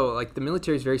 honestly, no. Like, the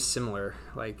military is very similar.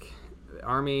 Like,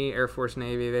 Army, Air Force,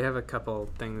 Navy, they have a couple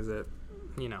things that,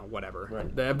 whatever.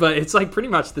 Right. But it's, like, pretty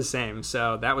much the same.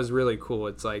 So that was really cool.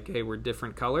 It's like, hey, we're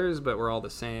different colors, but we're all the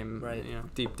same, Right.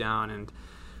 Deep down. And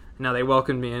no, they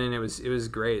welcomed me in, and it was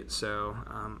great. So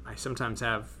I sometimes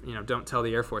have, don't tell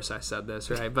the Air Force I said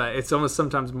this, right? But it's almost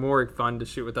sometimes more fun to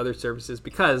shoot with other services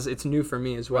because it's new for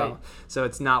me as well. Right. So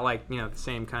it's not like, the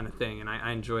same kind of thing. And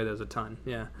I enjoy those a ton.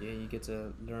 Yeah. Yeah, you get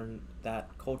to learn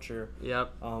that culture.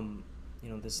 Yep.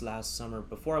 This last summer,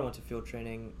 before I went to field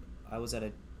training, I was at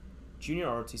a junior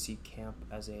ROTC camp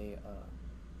as a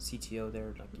CTO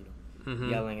there,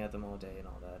 yelling at them all day and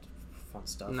all that fun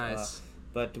stuff. Nice.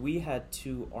 But we had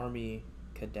two Army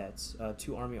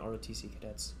ROTC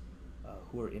cadets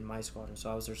who were in my squadron.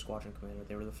 So I was their squadron commander.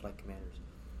 They were the flight commanders.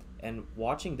 And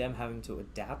watching them having to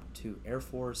adapt to Air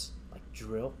Force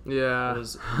drill Yeah.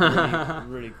 was really,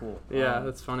 really cool. Yeah,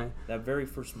 that's funny. That very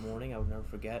first morning, I would never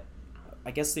forget.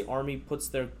 I guess the Army puts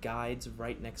their guides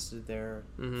right next to their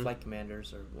flight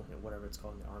commanders, or whatever it's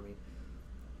called in the Army.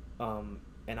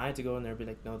 And I had to go in there and be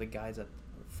like, no, the guides at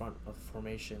front of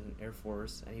formation Air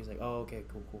Force, and he was like, oh, okay,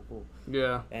 cool.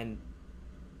 Yeah. And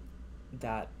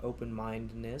that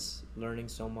open-mindedness, learning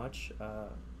so much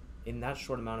in that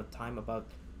short amount of time about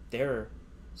their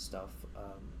stuff.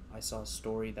 I saw a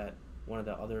story that one of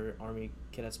the other Army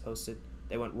cadets posted.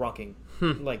 They went rocking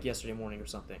like yesterday morning or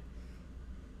something.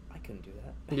 I couldn't do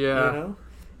that. Yeah. You know?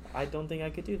 I don't think I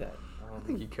could do that. I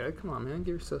think you could. Come on, man.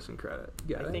 Give yourself some credit.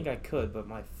 I think I could, but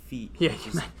my feet Yeah, would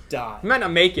just die. You might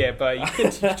not make it, but you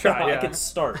can try. Yeah. I could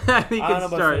start. You I don't know can about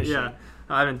start. finishing. Yeah.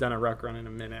 I haven't done a ruck run in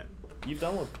a minute. You've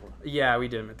done one before. Yeah, we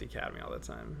did them at the academy all the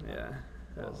time. Yeah.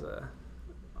 That was a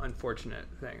unfortunate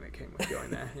thing that came with going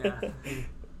there. Yeah.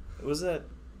 Was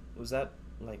that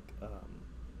like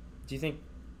do you think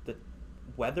the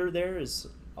weather there is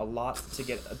a lot to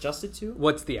get adjusted to?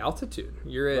 What's the altitude?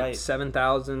 You're at Right.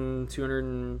 7,200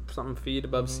 and something feet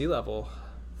above sea level.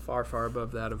 Far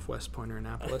above that of West Point or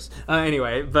Annapolis.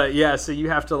 Anyway, but yeah, so you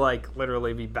have to like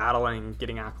literally be battling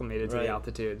getting acclimated to Right. the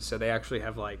altitude. So they actually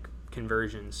have like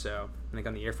conversions. So like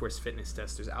on the Air Force fitness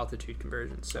test, there's altitude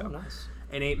conversions. So Oh, nice.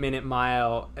 an 8-minute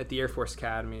mile at the Air Force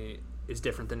Academy is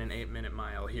different than an 8-minute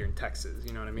mile here in Texas.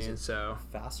 You know what I mean? it So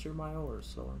Faster mile or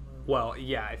slower mile? well,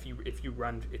 yeah, if you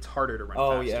run, it's harder to run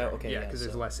Oh, faster. yeah, okay, Yeah, yeah, because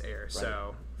there's so- less air.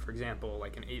 So, for example,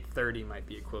 like an 8:30 might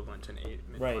be equivalent to an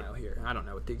 8-minute Right. mile here. I don't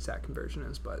know what the exact conversion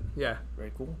is, but yeah.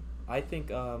 Very cool. I think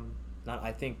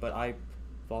but I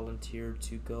volunteered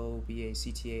to go be a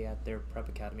CTA at their prep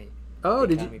academy. Oh, The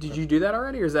did academy you prep. do that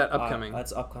already, or is that upcoming?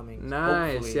 That's upcoming.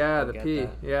 Nice, Hopefully yeah, I'll the get P, that.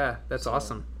 yeah, that's So,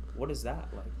 awesome. What is that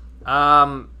like?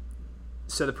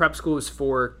 So the prep school is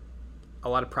for a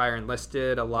lot of prior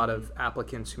enlisted, a lot of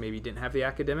applicants who maybe didn't have the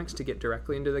academics to get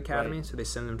directly into the academy. Right. So they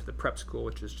send them to the prep school,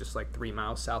 which is just like 3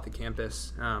 miles south of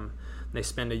campus. They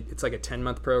spend it's like a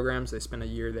 10-month program, so they spend a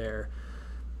year there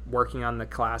working on the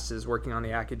classes, working on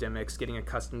the academics, getting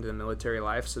accustomed to the military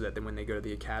life, so that then when they go to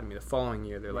the academy the following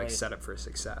year, they're like Right. set up for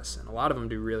success. And a lot of them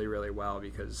do really, really well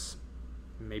because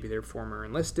maybe they're former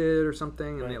enlisted or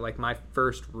something. And Right. they, like my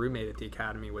first roommate at the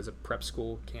academy was a prep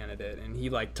school candidate, and he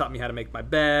like taught me how to make my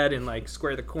bed and like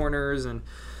square the corners and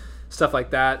stuff like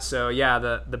that. So yeah,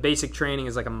 the basic training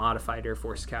is like a modified Air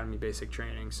Force Academy basic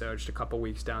training. So just a couple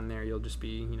weeks down there, you'll just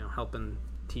be, helping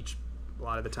teach a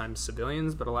lot of the times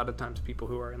civilians, but a lot of times people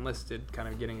who are enlisted, kind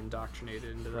of getting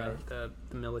indoctrinated into Right. the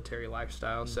military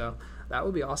lifestyle. So that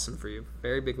would be awesome for you.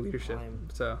 Very big leadership. I'm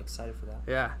So excited for that.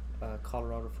 yeah.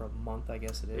 Colorado for a month, I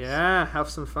guess it is. Yeah, have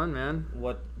some fun, man.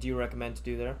 What do you recommend to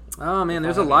do there? Oh man, If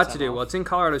there's I a have lot any to time do. off? Well, it's in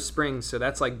Colorado Springs, so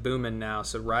that's like booming now.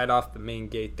 So right off the main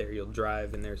gate there, you'll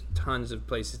drive, and there's tons of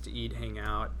places to eat, hang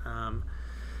out.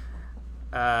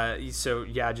 So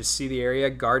yeah, just see the area.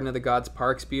 Garden of the Gods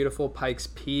Park's beautiful. Pikes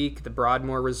Peak, the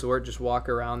Broadmoor Resort. Just walk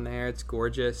around there. It's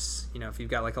gorgeous. If you've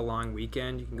got like a long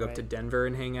weekend, you can go up to Right. Denver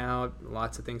and hang out.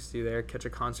 Lots of things to do there. Catch a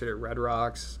concert at Red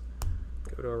Rocks.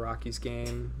 Go to a Rockies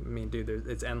game. I mean, dude,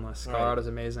 it's endless. Right. Colorado's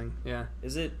amazing. Yeah.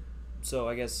 Is it so?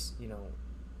 I guess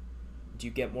do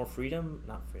you get more freedom?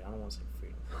 Not freedom. I don't want to say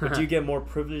freedom. But do you get more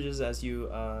privileges as you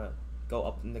go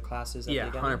up in the classes? At Yeah,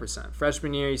 the academy? 100%.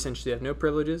 Freshman year, you essentially have no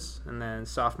privileges, and then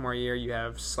sophomore year, you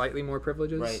have slightly more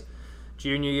privileges. Right.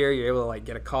 Junior year, you're able to like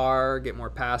get a car, get more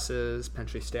passes,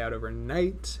 potentially stay out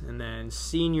overnight, and then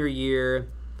senior year,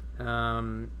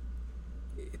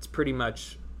 it's pretty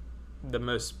much the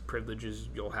most privileges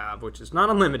you'll have, which is not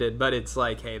unlimited, but it's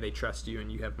like, hey, they trust you,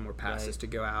 and you have more passes Right. to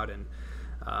go out, and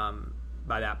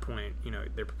by that point,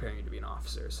 they're preparing you to be an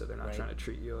officer, so they're not Right. trying to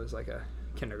treat you as like a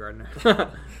kindergartner.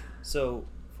 So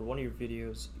for one of your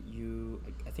videos,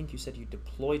 I think you said you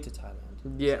deployed to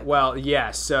Thailand. Yeah, well,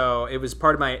 yeah. So it was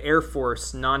part of my Air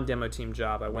Force non-demo team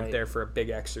job. I went Right. there for a big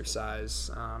exercise.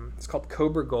 It's called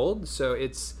Cobra Gold. So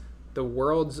it's the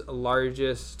world's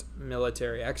largest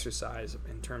military exercise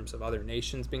in terms of other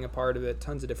nations being a part of it,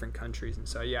 tons of different countries. And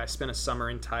so, yeah, I spent a summer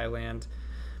in Thailand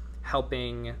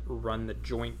helping run the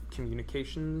joint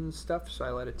communications stuff. So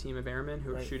I led a team of airmen who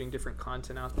were Right. shooting different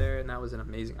content out there, and that was an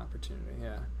amazing opportunity,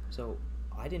 yeah. So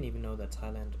I didn't even know that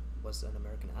Thailand was an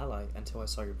American ally until I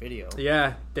saw your video.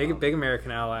 Yeah, big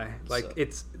American ally. Like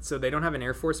so- so they don't have an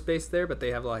Air Force base there, but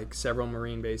they have like several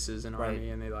Marine bases and Right. Army,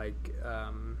 and they like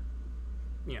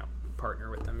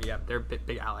partner with them. Yeah, they're a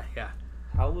big ally. Yeah.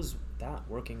 How was that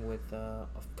working with a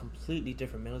completely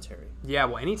different military? Yeah,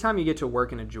 well, anytime you get to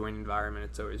work in a joint environment,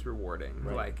 it's always rewarding.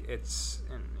 Right. Like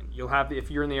and you'll have, if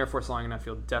you're in the Air Force long enough,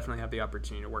 you'll definitely have the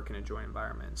opportunity to work in a joint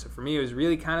environment. So for me, it was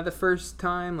really kind of the first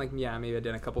time. Like, yeah, maybe I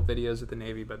did a couple videos with the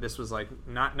Navy, but this was like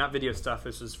not video stuff.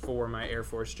 This was for my Air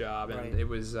Force job, and Right. it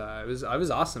was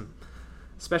awesome.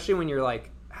 Especially when you're like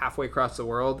halfway across the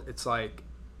world, it's like,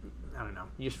 I don't know,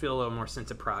 you just feel a little more sense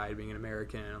of pride being an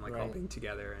American and like all Right. being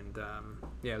together. And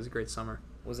yeah, it was a great summer.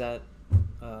 Was that,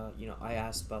 I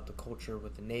asked about the culture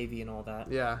with the Navy and all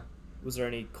that. Yeah. Was there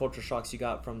any culture shocks you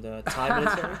got from the Thai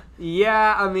military?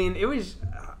 Yeah, I mean, it was,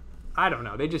 I don't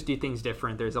know. They just do things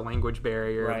different. There's a language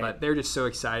barrier, Right. but they're just so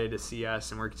excited to see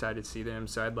us, and we're excited to see them.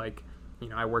 So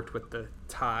I worked with the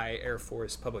Thai Air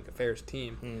Force Public Affairs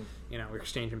team. We're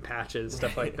exchanging patches,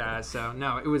 stuff like that. So,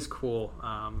 no, it was cool.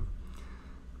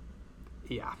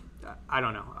 Yeah, I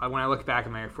don't know. When I look back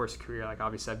at my Air Force career, like,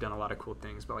 obviously I've done a lot of cool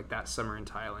things, but, like, that summer in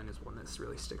Thailand is one that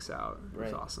really sticks out. It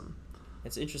was awesome.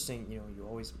 It's interesting, you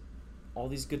always, all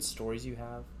these good stories you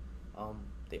have,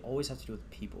 they always have to do with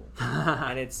people.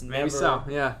 And it's never, Maybe so,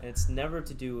 yeah. It's never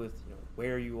to do with,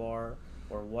 where you are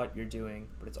or what you're doing,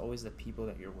 but it's always the people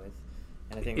that you're with.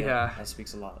 And I think that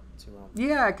speaks a lot to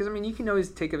yeah, because, I mean, you can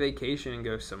always take a vacation and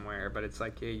go somewhere, but it's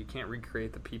like, you can't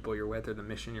recreate the people you're with or the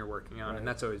mission you're working on, and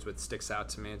that's always what sticks out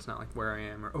to me. It's not like where I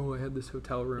am or, I had this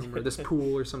hotel room or this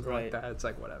pool or something like that. It's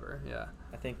like, whatever, yeah.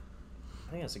 I think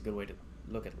that's a good way to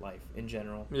look at life in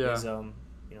general. Yeah. Is, the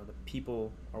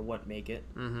people are what make it.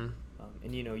 Mm-hmm.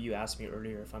 And, you asked me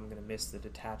earlier if I'm going to miss the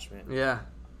detachment. Yeah.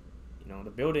 The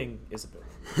building is a building.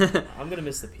 I'm going to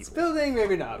miss the people. It's building,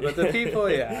 maybe not, but the people,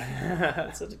 yeah.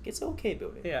 It's an okay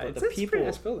building. Yeah, but it's a pretty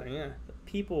nice building, yeah. The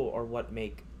people are what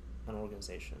make an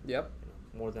organization. Yep.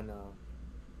 More than a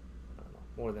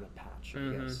patch,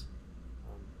 I guess.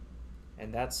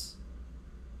 And that's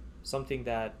something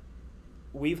that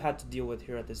we've had to deal with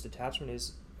here at this detachment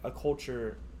is a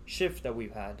culture shift that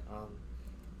we've had.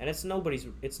 And it's not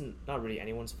really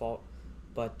anyone's fault,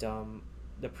 but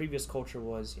the previous culture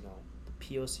was, the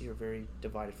POC are very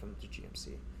divided from the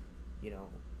GMC.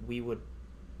 We would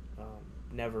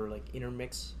never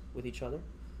intermix with each other.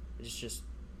 It's just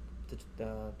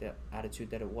the attitude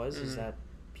that it was is that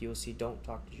POC don't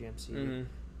talk to GMC.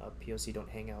 POC don't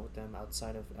hang out with them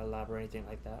outside of LLab or anything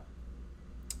like that.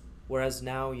 Whereas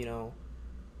now,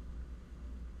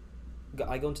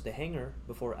 I go into the hangar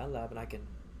before LLab and I can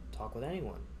talk with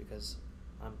anyone because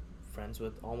I'm friends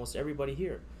with almost everybody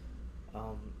here.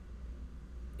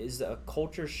 Is a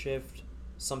culture shift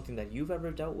something that you've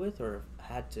ever dealt with or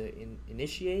had to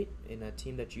initiate in a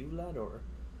team that you've led, or?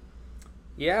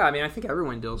 Yeah, I mean, I think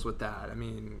everyone deals with that. I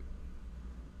mean,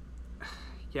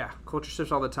 yeah, culture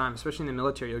shifts all the time, especially in the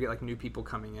military. You'll get new people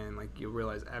coming in. You'll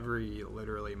realize every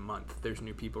literally month there's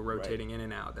new people rotating in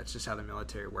and out. That's just how the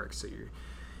military works. So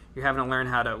you're having to learn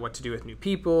what to do with new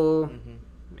people. Mm-hmm.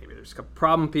 Maybe there's a couple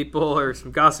problem people or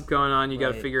some gossip going on you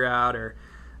got to figure out, or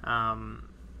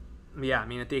yeah, I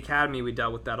mean, at the academy we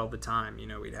dealt with that all the time.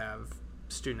 We'd have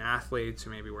student athletes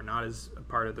who maybe were not as a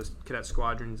part of the cadet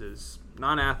squadrons as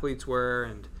non-athletes were,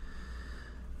 and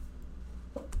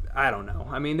I don't know.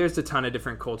 I mean, there's a ton of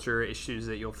different culture issues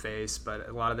that you'll face, but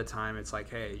a lot of the time it's like,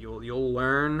 hey, you'll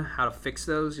learn how to fix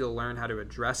those, you'll learn how to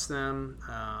address them,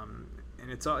 and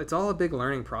it's all a big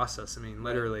learning process. I mean,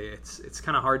 literally, it's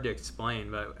kind of hard to explain,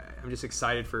 but I'm just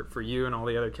excited for you and all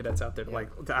the other cadets out there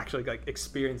to actually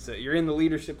experience it. You're in the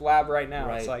leadership lab right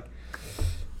now. It's like,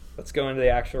 let's go into the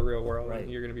actual real world,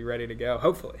 and you're going to be ready to go,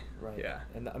 hopefully. Right. Yeah.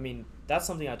 And I mean, that's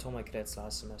something I told my cadets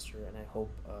last semester, and I hope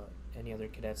any other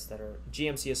cadets that are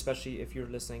GMC, especially if you're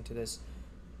listening to this,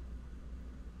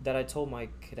 that I told my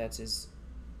cadets is,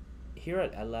 here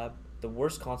at LLab, the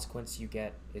worst consequence you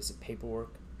get is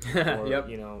paperwork. Or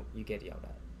you get yelled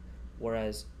at.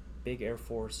 Whereas big Air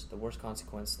Force, the worst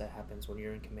consequence that happens when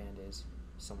you're in command is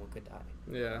someone could die.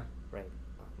 Yeah. Right.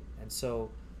 And so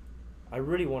I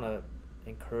really want to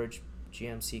encourage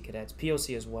GMC cadets,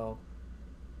 POC as well,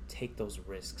 take those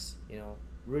risks.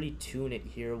 Really tune it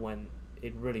here when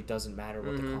it really doesn't matter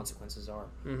what the consequences are.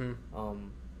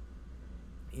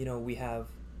 We have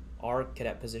our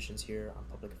cadet positions here on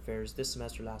public affairs. This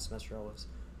semester, last semester, I was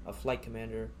a flight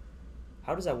commander.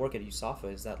 How does that work at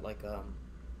USAFA? Is that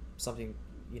something,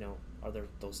 are there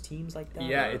those teams like that?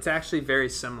 Yeah, it's actually very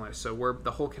similar. So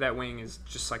the whole cadet wing is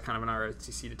just like kind of an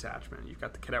ROTC detachment. You've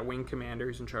got the cadet wing commander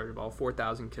who's in charge of all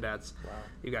 4,000 cadets. Wow.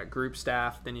 You've got group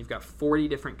staff. Then you've got 40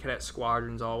 different cadet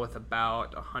squadrons, all with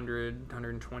about 100,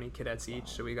 120 cadets each. Wow.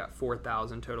 So we got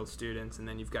 4,000 total students. And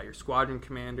then you've got your squadron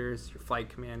commanders, your flight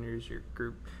commanders, your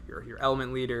group, your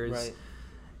element leaders. Right.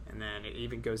 And then it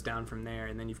even goes down from there.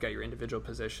 And then you've got your individual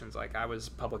positions. Like I was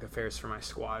public affairs for my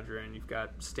squadron. You've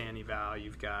got Stan Eval.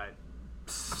 You've got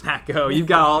SNACO. You've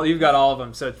got all of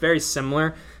them. So it's very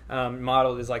similar.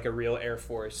 Modeled as like a real Air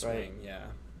Force wing. Yeah.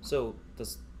 So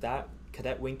does that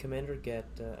cadet wing commander get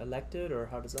elected, or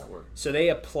how does that work? So they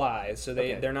apply. So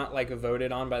they're not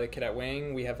voted on by the cadet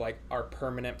wing. We have our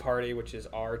permanent party, which is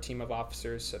our team of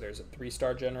officers. So there's a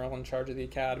 3-star general in charge of the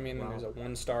academy, and then there's a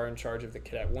 1-star in charge of the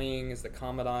cadet wing as the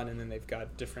commandant, and then they've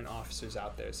got different officers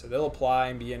out there. So they'll apply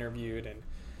and be interviewed,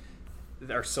 and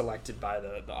are selected by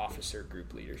the officer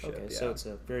group leadership. Okay, yeah. so it's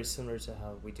very similar to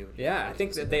how we do it here. Yeah, I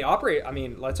think that they operate. I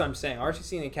mean, that's what I'm saying.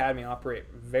 RCC and the Academy operate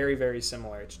very, very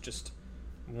similar. It's just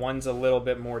one's a little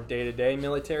bit more day-to-day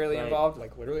militarily involved,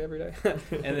 like literally every day,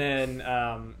 and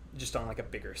then just on like a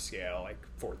bigger scale, like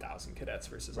 4,000 cadets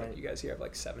versus like you guys here have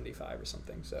like 75 or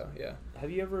something. So yeah.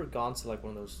 Have you ever gone to like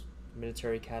one of those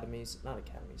military academies? Not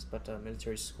academies, but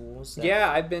military schools? Yeah,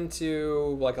 I've been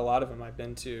to like a lot of them. I've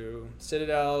been to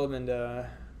Citadel, I've been to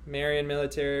Marion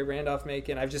Military,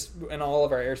 Randolph-Macon. I've just in all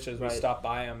of our air shows we stopped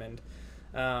by them,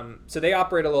 and so they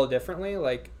operate a little differently.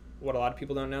 Like what a lot of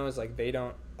people don't know is like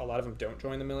a lot of them don't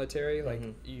join the military. Like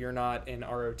you're not in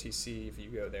ROTC if you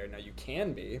go there. Now you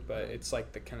can be, but it's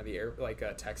like the kind of the air, like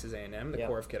Texas A&M, the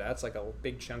Corps of Cadets. Like a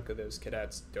big chunk of those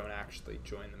cadets don't actually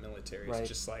join the military. It's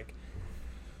just like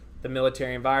the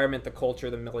military environment, the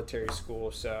culture, the military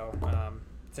school. So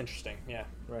it's interesting. Yeah.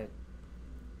 Right.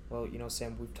 Well,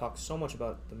 Sam, we've talked so much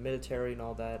about the military and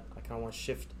all that. I kind of want to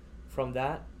shift from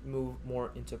that, move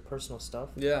more into personal stuff.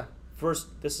 Yeah.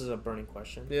 First, this is a burning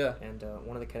question. Yeah. And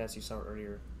one of the cadets you saw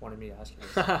earlier wanted me to ask you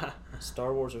this.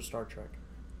 Star Wars or Star Trek?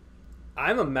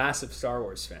 I'm a massive Star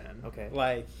Wars fan. Okay.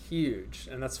 Like, huge.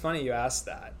 And that's funny you asked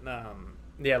that.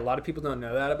 Yeah, a lot of people don't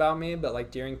know that about me, but,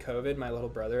 like, during COVID, my little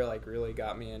brother, like, really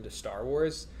got me into Star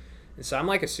Wars. And so I'm,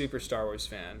 like, a super Star Wars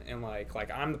fan. And,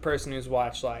 like I'm the person who's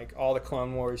watched, like, all the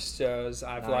Clone Wars shows.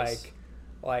 I've, like,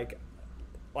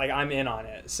 I'm in on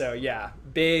it. So, yeah,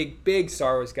 big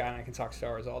Star Wars guy, and I can talk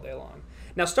Star Wars all day long.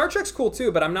 Now, Star Trek's cool,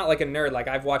 too, but I'm not, like, a nerd. Like,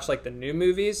 I've watched, like, the new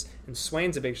movies, and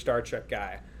Swain's a big Star Trek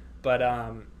guy. But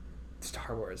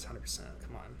Star Wars, 100%.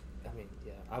 Come on. I mean,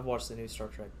 yeah, I've watched the new Star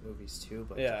Trek movies, too.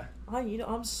 But yeah.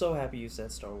 I'm so happy you said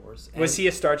Star Wars. And was he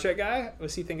a Star Trek guy?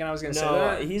 Was he thinking I was going to say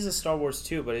that? No, he's a Star Wars,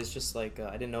 too, but it's just, like,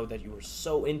 I didn't know that you were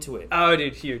so into it. Oh,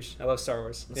 dude, huge. I love Star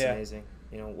Wars. It's amazing.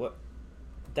 What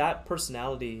that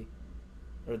personality...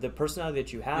 or the personality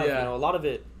that you have, a lot of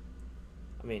it,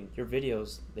 I mean, your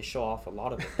videos, they show off a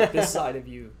lot of it. But this side of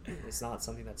you is not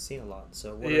something that's seen a lot.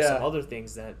 So what are some other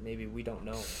things that maybe we don't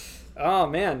know? Oh,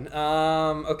 man.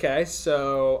 Okay,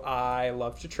 so I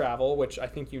love to travel, which I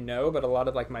think you know, but a lot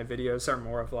of, like, my videos are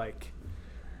more of, like,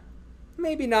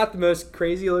 maybe not the most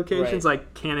crazy locations,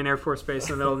 like Cannon Air Force Base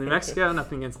in the middle of New Mexico.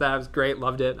 Nothing against that. It was great.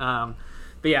 Loved it. But,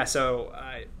 yeah, so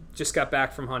I just got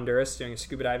back from Honduras doing a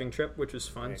scuba diving trip, which was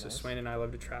fun. So Swain and I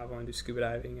love to travel and do scuba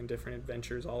diving and different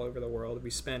adventures all over the world. We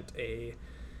spent a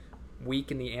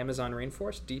week in the Amazon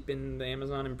rainforest, deep in the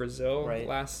Amazon in Brazil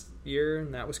last year,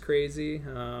 and that was crazy.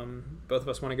 Both of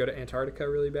us want to go to Antarctica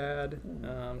really bad,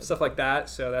 stuff like that.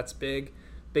 So that's big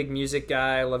music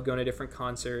guy. I love going to different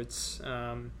concerts.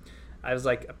 I was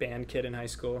like a band kid in high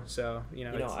school, so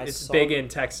it's big in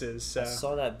Texas. So. I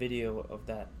saw that video of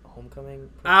that homecoming.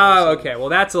 Oh, okay. Well,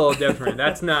 that's a little different.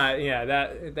 That's not. Yeah,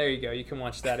 that. There you go. You can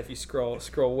watch that if you scroll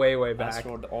way back. I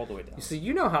scrolled all the way down. So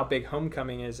you know how big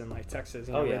homecoming is in like Texas.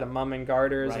 The Mum and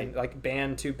Garters and like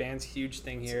band's huge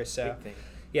thing here. So big thing.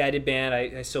 Yeah, I did band.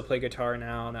 I still play guitar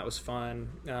now, and that was fun.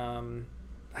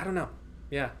 I don't know.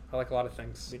 Yeah, I like a lot of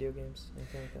things. Video games,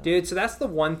 anything like that? Dude, so that's the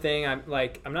one thing I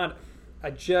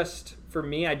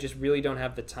just really don't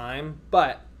have the time,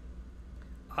 but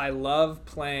I love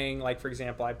playing, like, for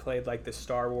example, I played, like, the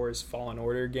Star Wars Fallen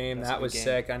Order game. That was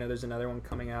sick. I know there's another one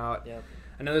coming out. Yep.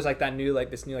 I know there's, like,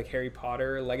 this new, like, Harry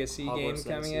Potter Legacy game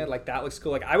coming in. Like, that looks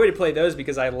cool. Like, I would play those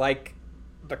because I like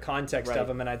the context of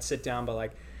them, and I'd sit down, but,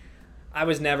 like, I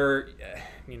was never,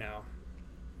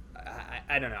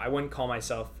 I don't know. I wouldn't call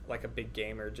myself, like, a big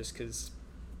gamer just because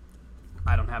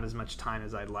I don't have as much time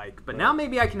as I'd like. But now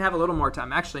maybe I can have a little more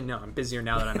time. Actually, no, I'm busier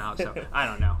now that I'm out, so I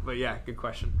don't know. But yeah, good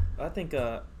question. I think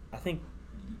again,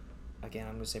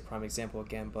 I'm going to say prime example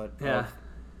again, but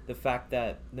the fact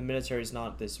that the military is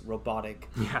not this robotic,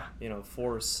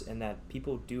 force, and that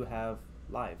people do have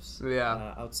lives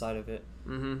outside of it.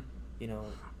 Mm-hmm.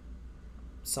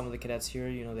 Some of the cadets here,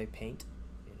 they paint.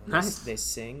 Nice. They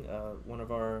sing. One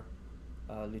of our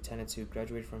lieutenants who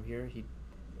graduated from here, he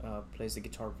plays the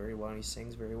guitar very well and he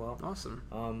sings very well.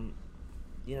 Awesome.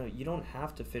 You don't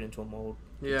have to fit into a mold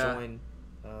to join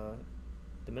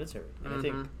the military. And I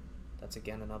think that's,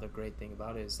 again, another great thing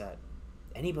about it is that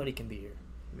anybody can be here.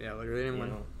 Yeah, literally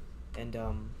anyone. And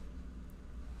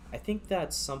I think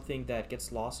that's something that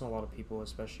gets lost in a lot of people,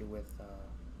 especially with,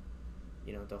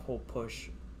 the whole push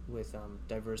with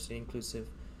diversity, inclusive,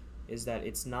 is that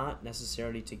it's not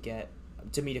necessarily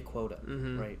to meet a quota,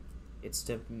 right? It's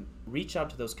to reach out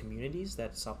to those communities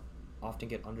that often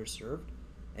get underserved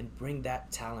and bring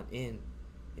that talent in,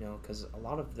 because a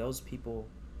lot of those people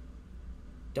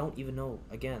don't even know,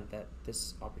 again, that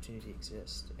this opportunity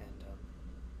exists. And,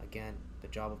 again, the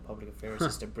job of public affairs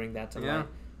is to bring that to light,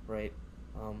 right?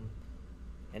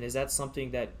 And is that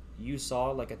something that you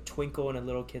saw, like a twinkle in a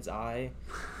little kid's eye,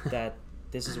 that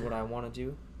this is what I want to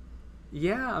do?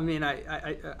 Yeah, I mean,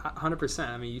 I 100%.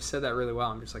 I mean, you said that really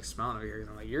well. I'm just like smiling over here.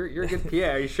 I'm like, you're a good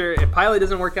PA. Are you sure? If pilot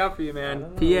doesn't work out for you, man,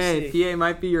 PA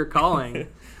might be your calling.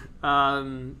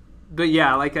 But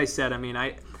yeah, like I said, I mean,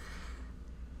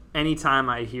 anytime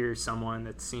I hear someone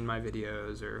that's seen my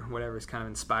videos or whatever's kind of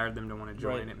inspired them to want to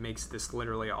join, it makes this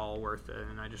literally all worth it.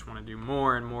 And I just want to do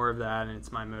more and more of that, and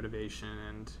it's my motivation.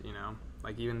 And, you know,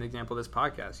 like even the example of this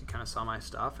podcast, you kind of saw my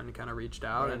stuff and kind of reached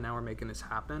out, and now we're making this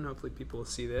happen. Hopefully people will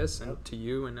see this, and to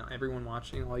you and everyone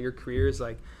watching, all your careers,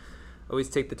 like, always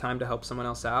take the time to help someone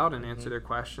else out and answer their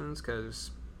questions,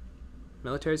 because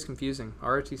military is confusing.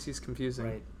 ROTC is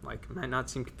confusing. Like, it might not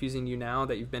seem confusing to you now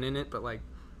that you've been in it, but like,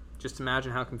 just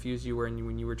imagine how confused you were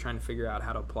when you were trying to figure out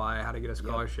how to apply, how to get a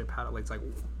scholarship, how to, it's like,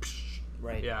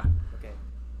 yeah. Okay.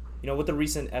 You know, with the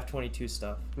recent F-22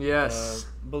 stuff,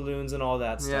 balloons and all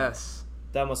that stuff,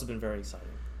 that must have been very exciting.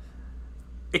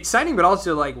 Exciting, but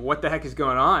also like, what the heck is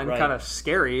going on? Kind of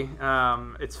scary.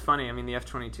 It's funny. I mean, the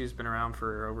F-22's been around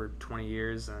for over 20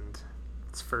 years, and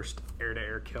its first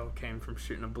air-to-air kill came from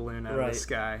shooting a balloon out of the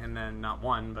sky, and then not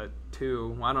one, but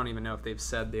two. Well, I don't even know if they've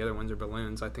said the other ones are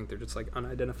balloons. I think they're just like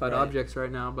unidentified objects right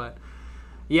now. But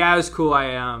yeah, it was cool.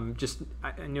 I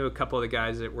knew a couple of the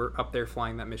guys that were up there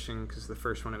flying that mission, because the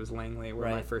first one, it was Langley, where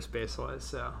my first base was.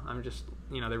 So I'm just,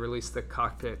 you know, they released the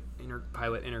cockpit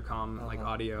pilot intercom like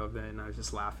audio of it, and I was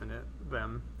just laughing at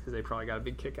them because they probably got a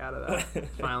big kick out of that.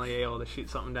 Finally able to shoot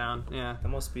something down. Yeah, that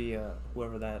must be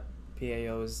whoever that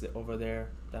PAO is over there.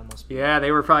 That must be. Yeah,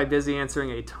 they were probably busy answering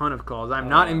a ton of calls. I'm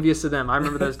not envious of them. I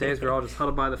remember those days we were all just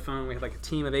huddled by the phone. We had like a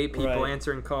team of 8 people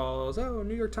answering calls. Oh,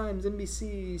 New York Times,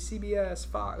 NBC, CBS,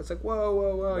 Fox. It's like,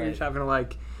 whoa. You're just having to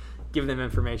like give them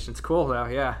information. It's cool though,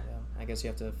 yeah. I guess you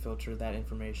have to filter that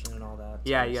information and all that.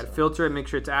 Yeah, you got to filter it, make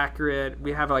sure it's accurate.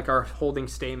 We have like our holding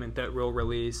statement that we'll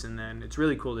release, and then it's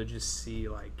really cool to just see,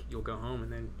 like, you'll go home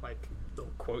and then like they'll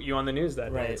quote you on the news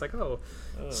that day. It's like,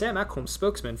 Sam Ekholm,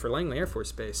 spokesman for Langley Air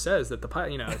Force Base, says that the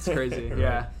pilot, you know, it's crazy.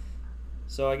 Yeah.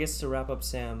 So I guess to wrap up,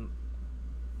 Sam,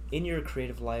 in your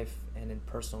creative life and in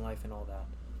personal life and all that,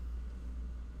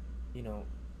 you know,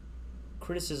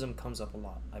 criticism comes up a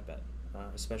lot, I bet,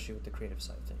 especially with the creative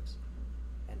side of things.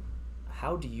 And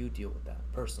how do you deal with that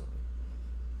personally?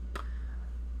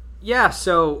 Yeah,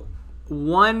 so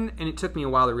one, and it took me a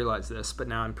while to realize this, but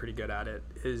now I'm pretty good at it,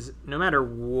 is no matter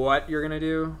what you're going to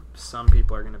do, some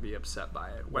people are going to be upset by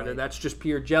it. Whether that's just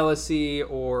pure jealousy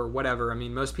or whatever. I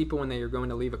mean, most people, when they are going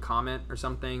to leave a comment or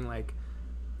something, like,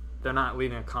 they're not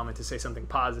leaving a comment to say something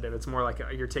positive. It's more like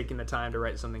you're taking the time to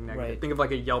write something negative. Think of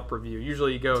like a Yelp review.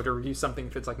 Usually you go to review something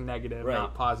if it's like negative,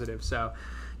 not positive. So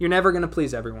you're never going to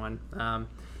please everyone.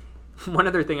 One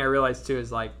other thing I realized too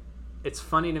is, like, it's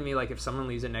funny to me, like, if someone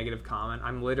leaves a negative comment,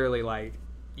 I'm literally like,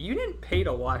 you didn't pay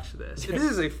to watch this. This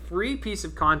is a free piece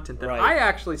of content that I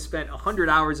actually spent 100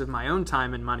 hours of my own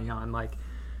time and money on. Like,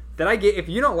 that I get. If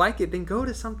you don't like it, then go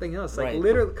to something else. Like,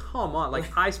 literally, come on.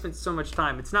 Like, I spent so much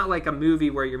time. It's not like a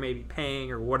movie where you're maybe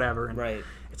paying or whatever. And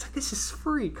it's like, this is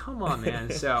free. Come on,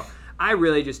 man. So I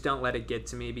really just don't let it get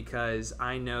to me, because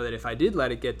I know that if I did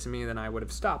let it get to me, then I would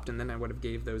have stopped, and then I would have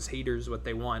gave those haters what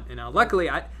they want. And now, luckily,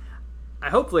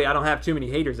 hopefully I don't have too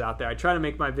many haters out there. I try to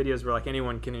make my videos where, like,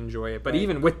 anyone can enjoy it. But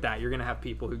even with that, you're going to have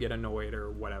people who get annoyed or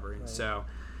whatever. And so,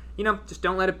 you know, just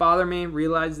don't let it bother me.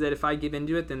 Realize that if I give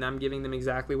into it, then I'm giving them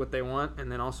exactly what they want.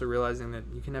 And then also realizing that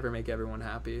you can never make everyone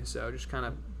happy. So just kind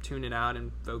of tune it out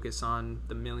and focus on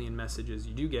the million messages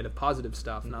you do get of positive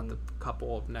stuff, not the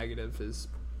couple of negative. Is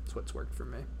what's worked for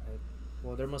me.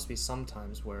 Well, there must be some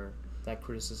times where that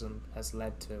criticism has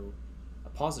led to a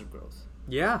positive growth.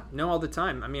 Yeah, no, all the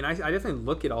time. I mean, I definitely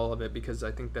look at all of it, because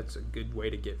I think that's a good way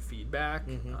to get feedback.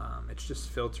 It's just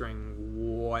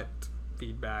filtering what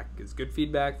feedback is good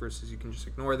feedback versus you can just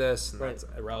ignore this and that's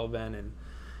irrelevant. And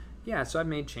yeah, so I've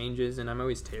made changes, and I'm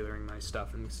always tailoring my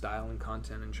stuff and style and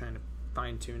content and trying to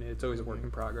fine tune it. It's always a work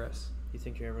in progress. You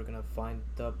think you're ever gonna find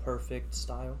the perfect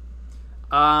style?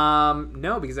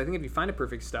 No, because I think if you find a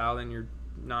perfect style, then you're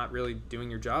not really doing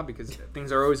your job, because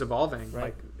things are always evolving.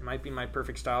 Like, it might be my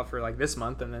perfect style for like this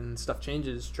month, and then stuff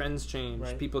changes, trends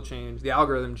change, people change, the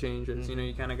algorithm changes. You know,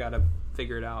 you kind of got to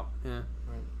figure it out.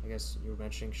 I guess you were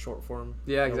mentioning short form.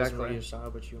 Yeah, exactly. It wasn't really your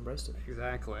style, but you embraced it.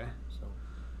 Exactly. So,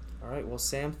 all right. Well,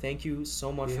 Sam, thank you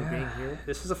so much for being here.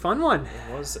 This was a fun one.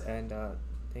 It was, and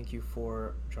thank you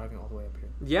for driving all the way up here.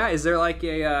 Yeah, is there like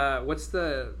a what's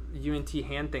the UNT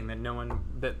hand thing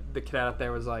that the cadet out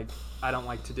there was like, I don't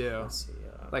like to do? Let's see.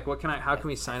 Like, how can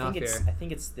we sign off here? I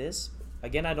think it's this.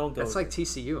 Again, I don't go. That's like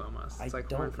TCU almost. It's I like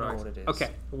don't Horned know Frogs. what it is.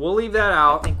 Okay, we'll leave that I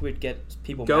out. think we'd get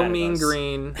people Go mad Mean at us.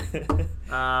 Green.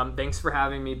 Thanks for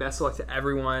having me. Best of luck to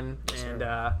everyone. Yes, And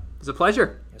sir. it was a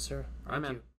pleasure. Yes, sir. All right, Thank man. you.